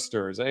West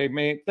Coasters.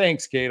 Hey,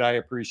 thanks, Kate. I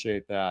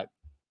appreciate that.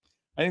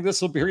 I think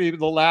this will be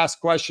the last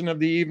question of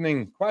the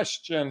evening.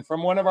 Question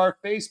from one of our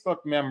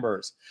Facebook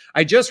members.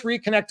 I just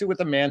reconnected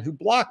with a man who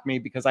blocked me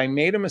because I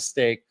made a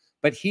mistake,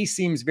 but he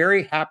seems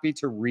very happy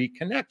to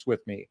reconnect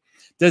with me.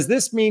 Does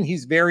this mean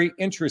he's very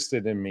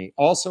interested in me?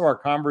 Also, our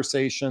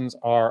conversations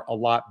are a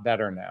lot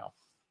better now.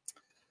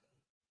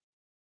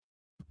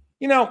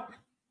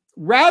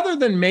 Rather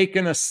than make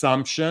an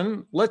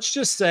assumption, let's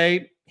just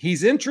say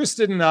he's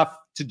interested enough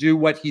to do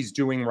what he's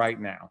doing right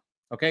now.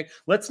 Okay,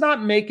 let's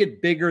not make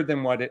it bigger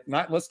than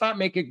let's not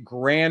make it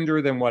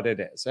grander than what it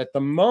is. At the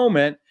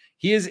moment,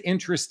 he is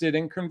interested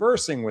in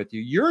conversing with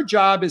you. Your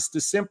job is to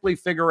simply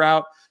figure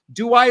out,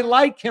 do I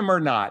like him or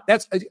not?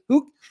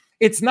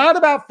 It's not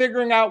about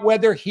figuring out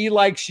whether he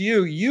likes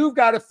you. You've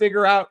got to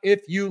figure out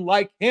if you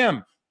like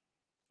him.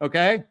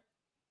 Okay?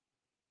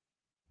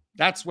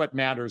 That's what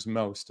matters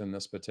most in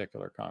this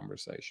particular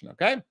conversation.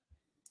 Okay?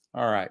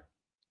 All right.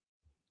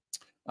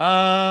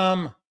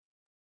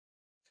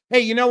 Hey,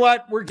 you know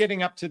what? We're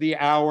getting up to the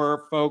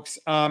hour, folks.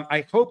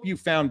 I hope you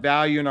found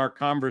value in our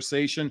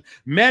conversation.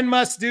 Men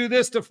must do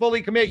this to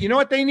fully commit. You know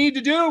what they need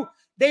to do?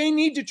 They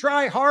need to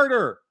try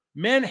harder.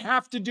 Men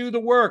have to do the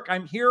work.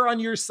 I'm here on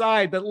your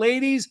side. But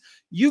ladies,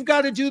 you've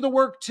got to do the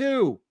work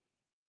too.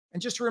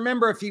 And just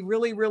remember, if he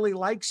really, really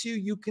likes you,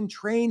 you can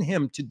train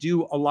him to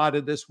do a lot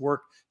of this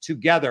work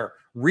together.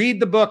 Read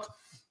the book,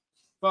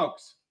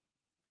 folks.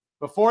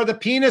 Before the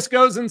penis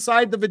goes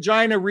inside the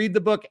vagina, read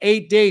the book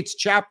 8 Dates,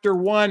 chapter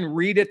 1.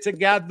 Read it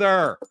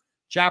together.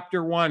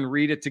 Chapter 1,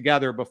 read it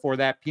together before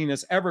that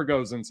penis ever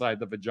goes inside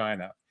the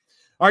vagina.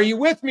 Are you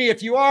with me?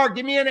 If you are,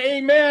 give me an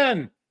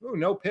amen. Ooh,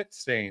 no pit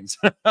stains.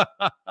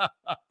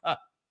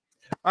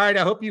 All right,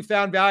 I hope you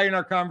found value in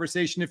our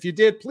conversation. If you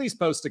did, please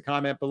post a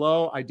comment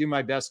below. I do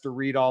my best to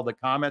read all the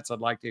comments. I'd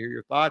like to hear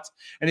your thoughts.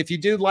 And if you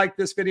do like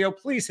this video,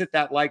 please hit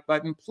that like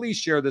button. Please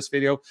share this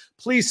video.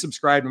 Please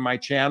subscribe to my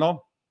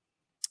channel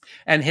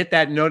and hit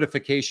that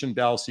notification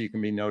bell so you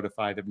can be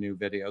notified of new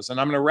videos. And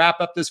I'm going to wrap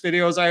up this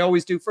video as I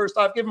always do. First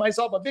off, give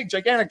myself a big,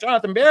 gigantic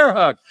Jonathan Bear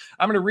hug.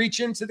 I'm going to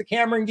reach into the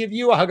camera and give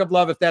you a hug of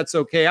love if that's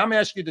okay. I'm going to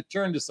ask you to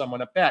turn to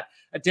someone, a pet,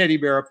 a teddy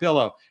bear, a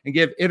pillow, and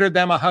give it or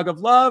them a hug of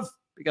love,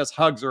 because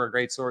hugs are a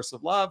great source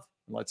of love.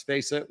 And let's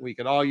face it, we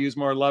could all use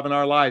more love in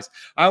our lives.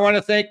 I want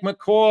to thank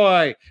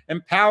McCoy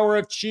and Power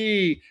of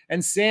Chi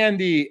and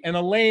Sandy and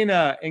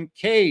Elena and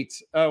Kate.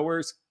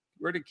 Where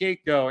did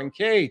Kate go? And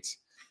Kate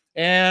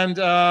and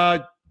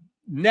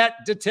Net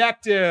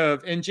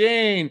Detective and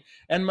Jane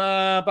and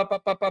Kathy,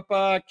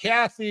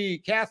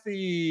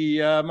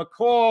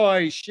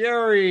 McCoy,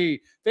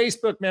 Sherry,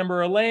 Facebook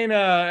member Elena.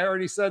 I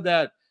already said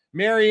that.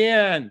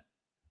 Marianne,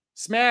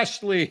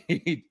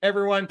 Smashly,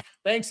 everyone,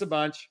 thanks a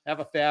bunch.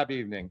 Have a fab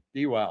evening.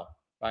 Be well.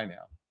 Bye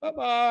now.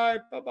 Bye-bye.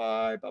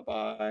 Bye-bye.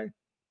 Bye-bye.